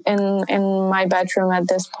was in my bedroom at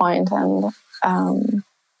this point,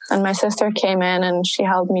 and my sister came in and she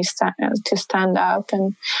helped me to stand up.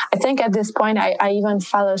 And I think at this point, I even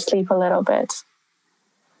fell asleep a little bit.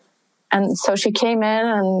 And so she came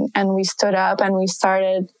in and we stood up and we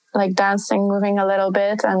started like dancing, moving a little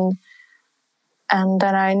bit. And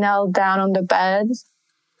then I knelt down on the bed.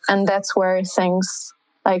 And that's where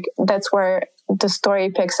that's where the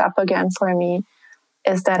story picks up again for me,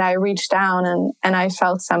 is that I reached down and I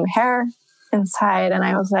felt some hair inside. And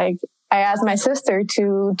I was like, I asked my sister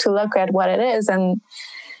to look at what it is. And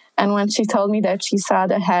when she told me that she saw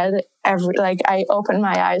the head, I opened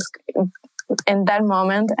my eyes in that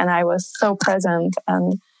moment and I was so present.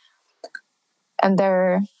 And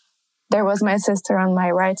there was my sister on my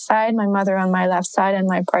right side, my mother on my left side, and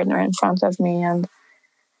my partner in front of me. And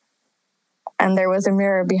there was a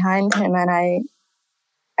mirror behind him. And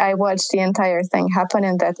I watched the entire thing happen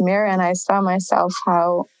in that mirror. And I saw myself,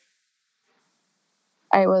 how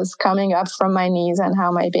I was coming up from my knees and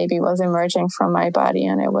how my baby was emerging from my body.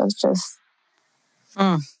 And it was just...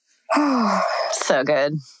 So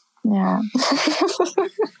good. Yeah.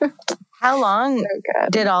 How long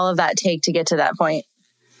did all of that take to get to that point?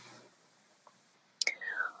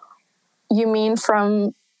 You mean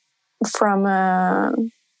from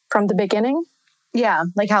the beginning? Yeah.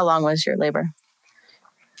 Like, how long was your labor?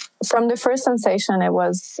 From the first sensation, it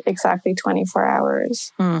was exactly 24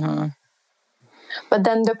 hours. Mm-hmm. But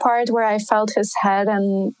then the part where I felt his head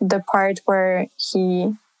and the part where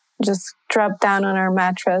he just dropped down on our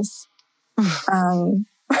mattress, I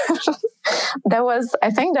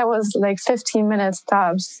think that was like 15 minutes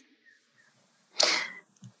tops.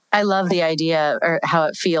 I love the idea or how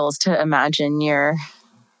it feels to imagine your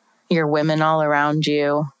women all around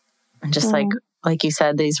you and just like you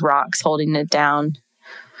said, these rocks holding it down.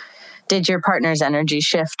 Did your partner's energy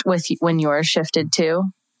shift with when yours shifted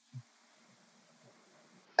too?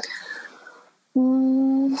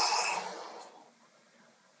 I'm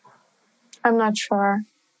not sure.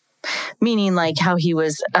 Meaning like how he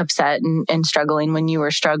was upset and struggling when you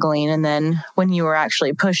were struggling. And then when you were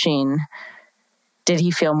actually pushing, did he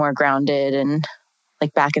feel more grounded and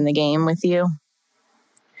like back in the game with you?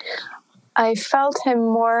 I felt him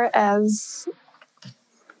more as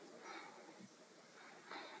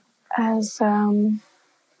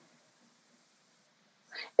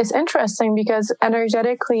it's interesting because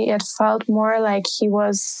energetically it felt more like he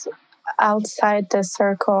was outside the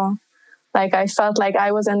circle. Like I felt like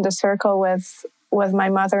I was in the circle with my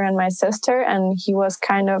mother and my sister, and he was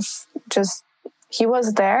kind of just, he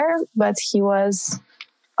was there, but he was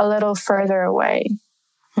a little further away.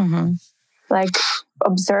 Mm-hmm. Like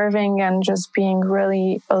observing and just being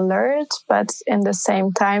really alert, but in the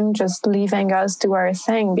same time just leaving us do our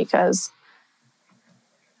thing, because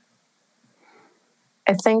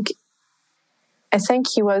I think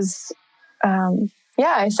he was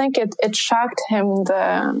I think it shocked him.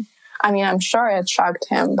 I'm sure it shocked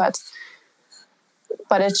him, but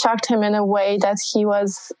it shocked him in a way that he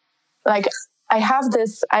was like, I have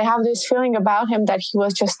this feeling about him that he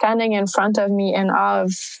was just standing in front of me in awe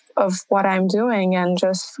of what I'm doing and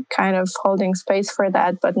just kind of holding space for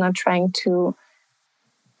that, but not trying to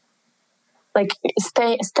like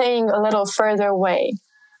staying a little further away.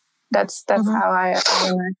 That's how I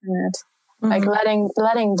imagine it. Mm-hmm. Like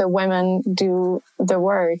letting the women do the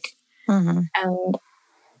work. Mm-hmm. And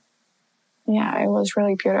yeah, it was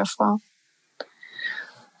really beautiful.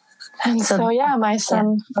 And so my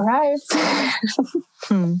son arrived.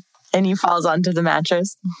 And he falls onto the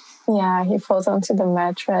mattress. Yeah, he falls onto the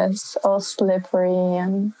mattress, all slippery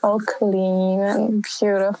and all clean and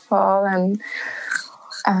beautiful.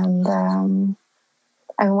 And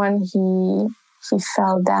when he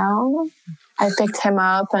fell down, I picked him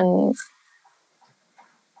up and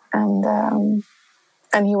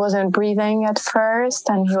he wasn't breathing at first,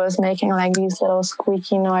 and he was making like these little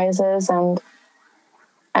squeaky noises, and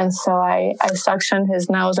so I suctioned his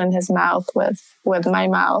nose and his mouth with my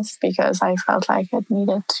mouth, because I felt like I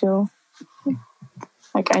needed to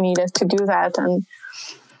do that,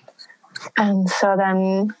 and so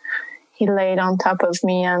then he laid on top of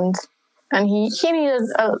me, and he needed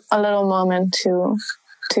a little moment to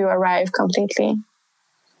arrive completely,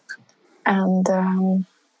 and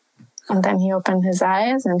then he opened his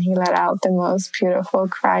eyes and he let out the most beautiful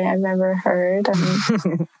cry I've ever heard.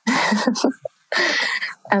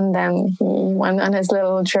 And then he went on his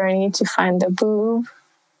little journey to find the boob.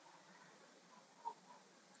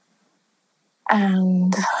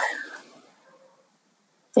 And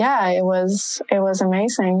yeah, it was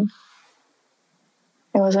amazing.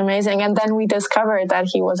 It was amazing. And then we discovered that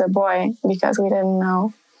he was a boy, because we didn't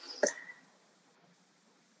know.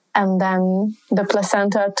 And then the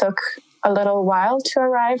placenta took a little while to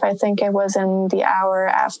arrive. I think it was in the hour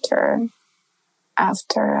after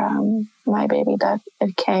my baby that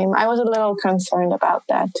it came. I was a little concerned about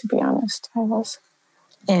that, to be honest. I was.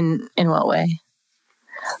 In what way?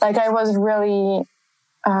 Like I was really,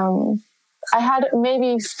 I had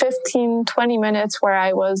maybe 15, 20 minutes where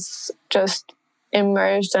I was just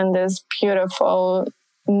immersed in this beautiful,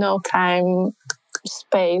 no time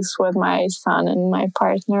space with my son and my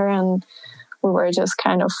partner, and we were just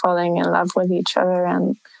kind of falling in love with each other,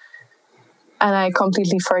 and I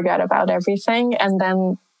completely forgot about everything. And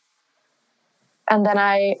then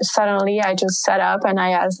I just sat up and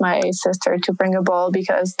I asked my sister to bring a bowl,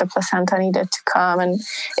 because the placenta needed to come, and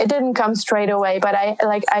it didn't come straight away, but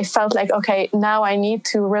I felt like, okay, now I need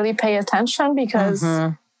to really pay attention, because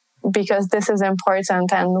this is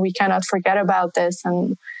important and we cannot forget about this,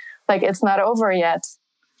 and like it's not over yet.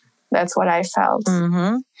 That's what I felt.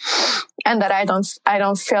 Mm-hmm. And that I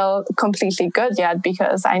don't feel completely good yet,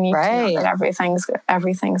 because I need to know that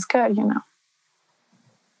everything's good, you know.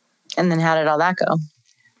 And then how did all that go?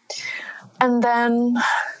 And then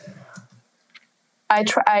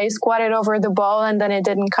I squatted over the bowl, and then it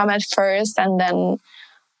didn't come at first, and then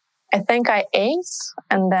I think I ate,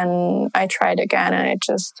 and then I tried again, and it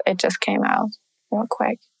just came out real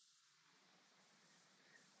quick.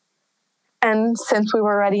 And since we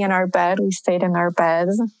were already in our bed, we stayed in our bed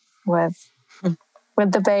with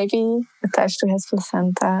the baby attached to his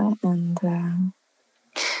placenta. And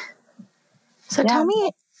so tell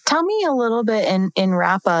Tell me a little bit in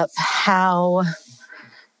wrap up how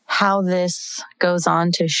this goes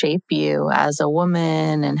on to shape you as a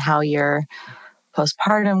woman and how your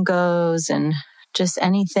postpartum goes and just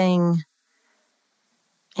anything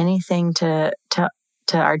to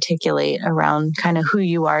articulate around kind of who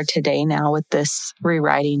you are today now with this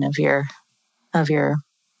rewriting of your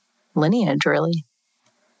lineage, really.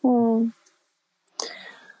 Well,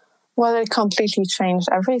 it completely changed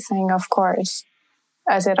everything, of course,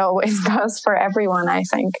 as it always does for everyone, I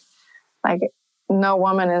think. Like, no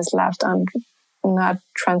woman is left not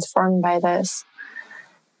transformed by this.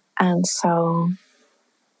 And so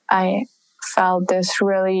I felt this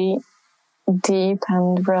really deep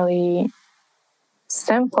and really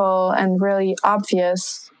simple and really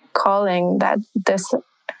obvious calling that this,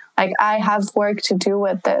 like, I have work to do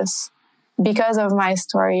with this. Because of my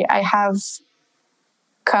story, I have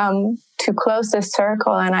come to close this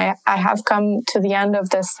circle, and I have come to the end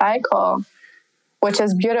of this cycle, which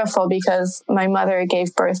is beautiful because my mother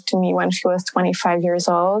gave birth to me when she was 25 years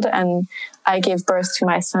old, and I gave birth to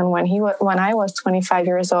my son when I was 25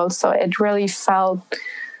 years old. So it really felt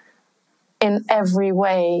in every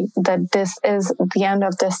way that this is the end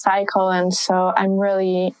of this cycle. And so I'm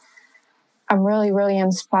really, really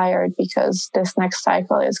inspired because this next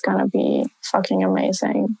cycle is going to be fucking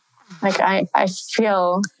amazing. Like, I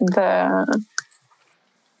feel the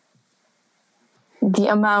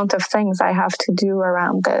amount of things I have to do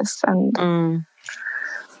around this. And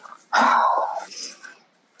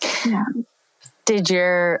yeah. Did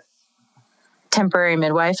your temporary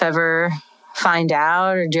midwife ever find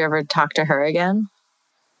out, or did you ever talk to her again?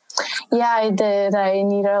 Yeah, I did. I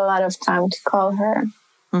needed a lot of time to call her.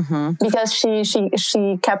 Because she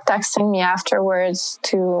kept texting me afterwards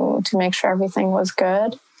to make sure everything was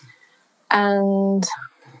good. And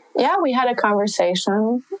yeah, we had a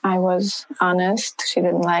conversation. I was honest. She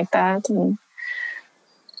didn't like that. And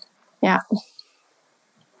yeah,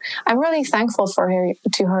 I'm really thankful to her,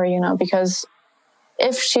 because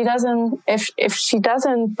if she doesn't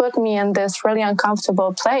put me in this really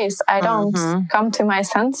uncomfortable place, I don't come to my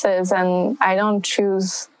senses, and I don't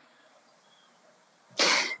choose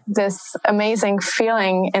this amazing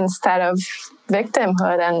feeling instead of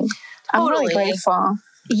victimhood. And I'm really grateful.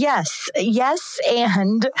 Yes.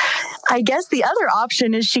 And I guess the other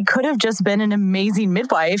option is she could have just been an amazing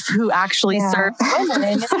midwife who actually served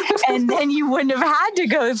women. And then you wouldn't have had to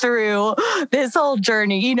go through this whole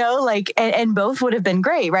journey, and both would have been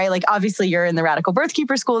great, right? Like, obviously you're in the Radical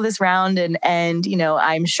Birthkeeper School this round. And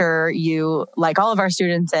I'm sure you, like all of our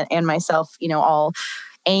students and myself, all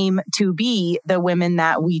aim to be the women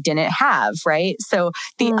that we didn't have, right? So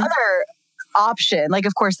the other option, like,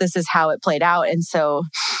 of course, this is how it played out. And so,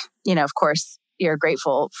 of course, you're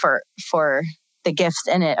grateful for the gifts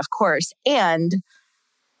in it, of course. And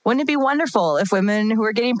wouldn't it be wonderful if women who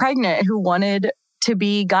are getting pregnant, who wanted to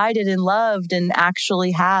be guided and loved and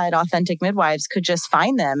actually had authentic midwives, could just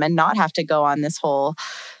find them and not have to go on this whole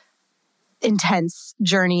intense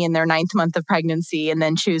journey in their 9th month of pregnancy and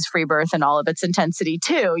then choose free birth and all of its intensity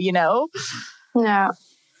too,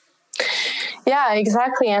 Yeah,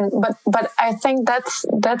 exactly. And but I think that's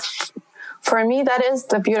for me, that is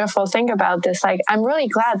the beautiful thing about this. Like, I'm really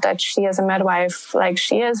glad that she is a midwife like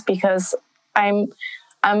she is, because I'm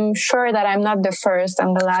sure that I'm not the first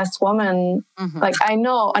and the last woman. Like, I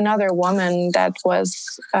know another woman that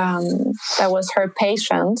was her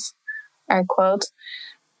patient, air quote,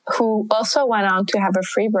 who also went on to have a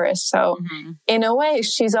free birth. So in a way,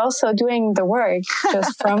 she's also doing the work,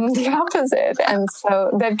 just from the opposite. And so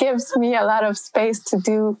that gives me a lot of space to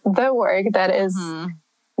do the work that is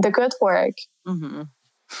the good work. And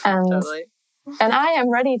totally. And I am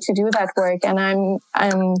ready to do that work. And I'm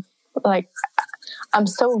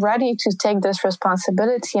so ready to take this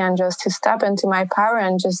responsibility and just to step into my power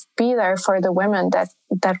and just be there for the women that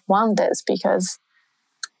want this, because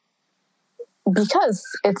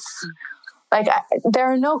it's like, there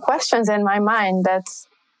are no questions in my mind that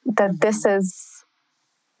this is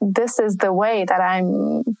the way that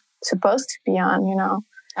I'm supposed to be on,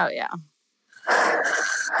 Oh yeah.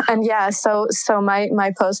 And yeah, so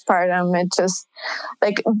my postpartum, it just,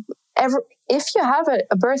 like, if you have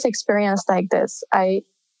a birth experience like this, I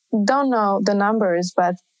don't know the numbers,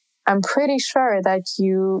 but I'm pretty sure that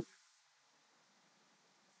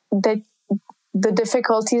the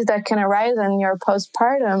difficulties that can arise in your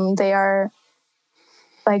postpartum, they are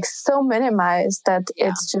like so minimized that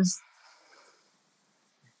it's just,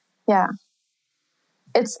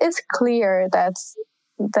 it's clear that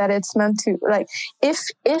it's meant to, like, if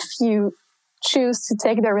you choose to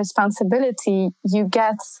take the responsibility, you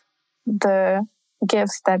get the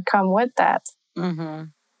gifts that come with that.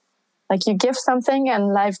 like you give something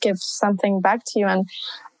and life gives something back to you.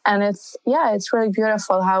 And it's really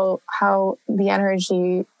beautiful how the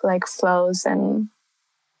energy like flows, and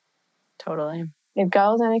Totally. it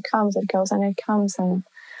goes and it comes, it goes and it comes. And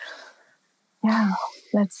yeah,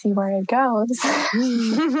 let's see where it goes.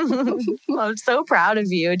 Well, I'm so proud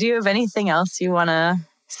of you. Do you have anything else you want to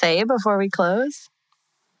say before we close?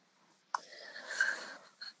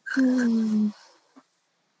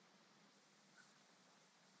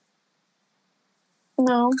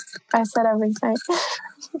 No, I said everything.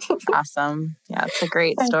 Awesome. Yeah, it's a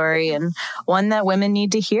great story, and one that women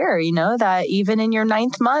need to hear, you know, that even in your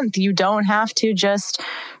 9th month, you don't have to just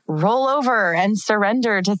roll over and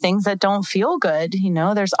surrender to things that don't feel good. You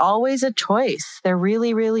know, there's always a choice. There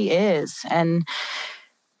really, really is. And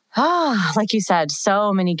like you said,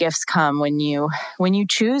 so many gifts come when you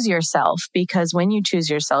choose yourself, because when you choose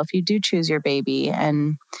yourself, you do choose your baby,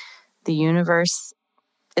 and the universe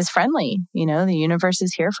is friendly. You know, the universe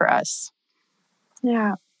is here for us.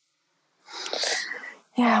 Yeah.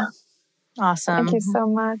 Yeah. Awesome. Thank you so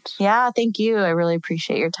much. Yeah, thank you. I really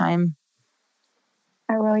appreciate your time.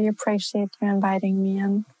 I really appreciate you inviting me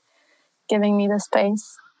and giving me the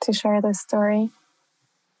space to share this story.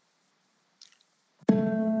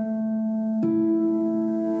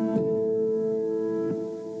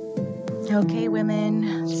 Okay,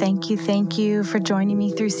 women, thank you for joining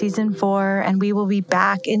me through season 4. And we will be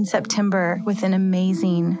back in September with an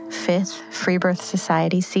amazing 5th Free Birth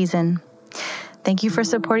Society season. Thank you for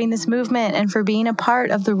supporting this movement and for being a part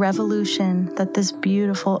of the revolution that this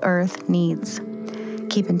beautiful earth needs.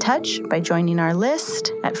 Keep in touch by joining our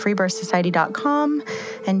list at freebirthsociety.com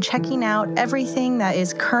and checking out everything that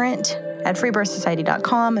is current at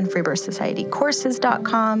freebirthsociety.com and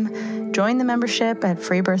freebirthsocietycourses.com. Join the membership at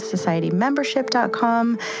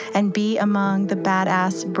freebirthsocietymembership.com and be among the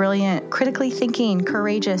badass, brilliant, critically thinking,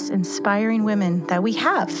 courageous, inspiring women that we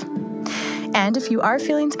have. And if you are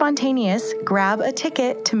feeling spontaneous, grab a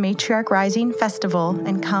ticket to Matriarch Rising Festival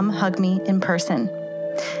and come hug me in person.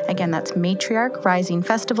 Again, that's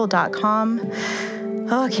matriarchrisingfestival.com.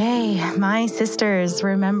 Okay, my sisters,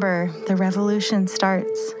 remember, the revolution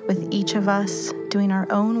starts with each of us doing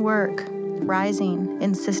our own work, rising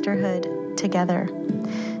in sisterhood together.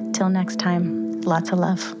 Till next time, lots of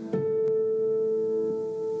love.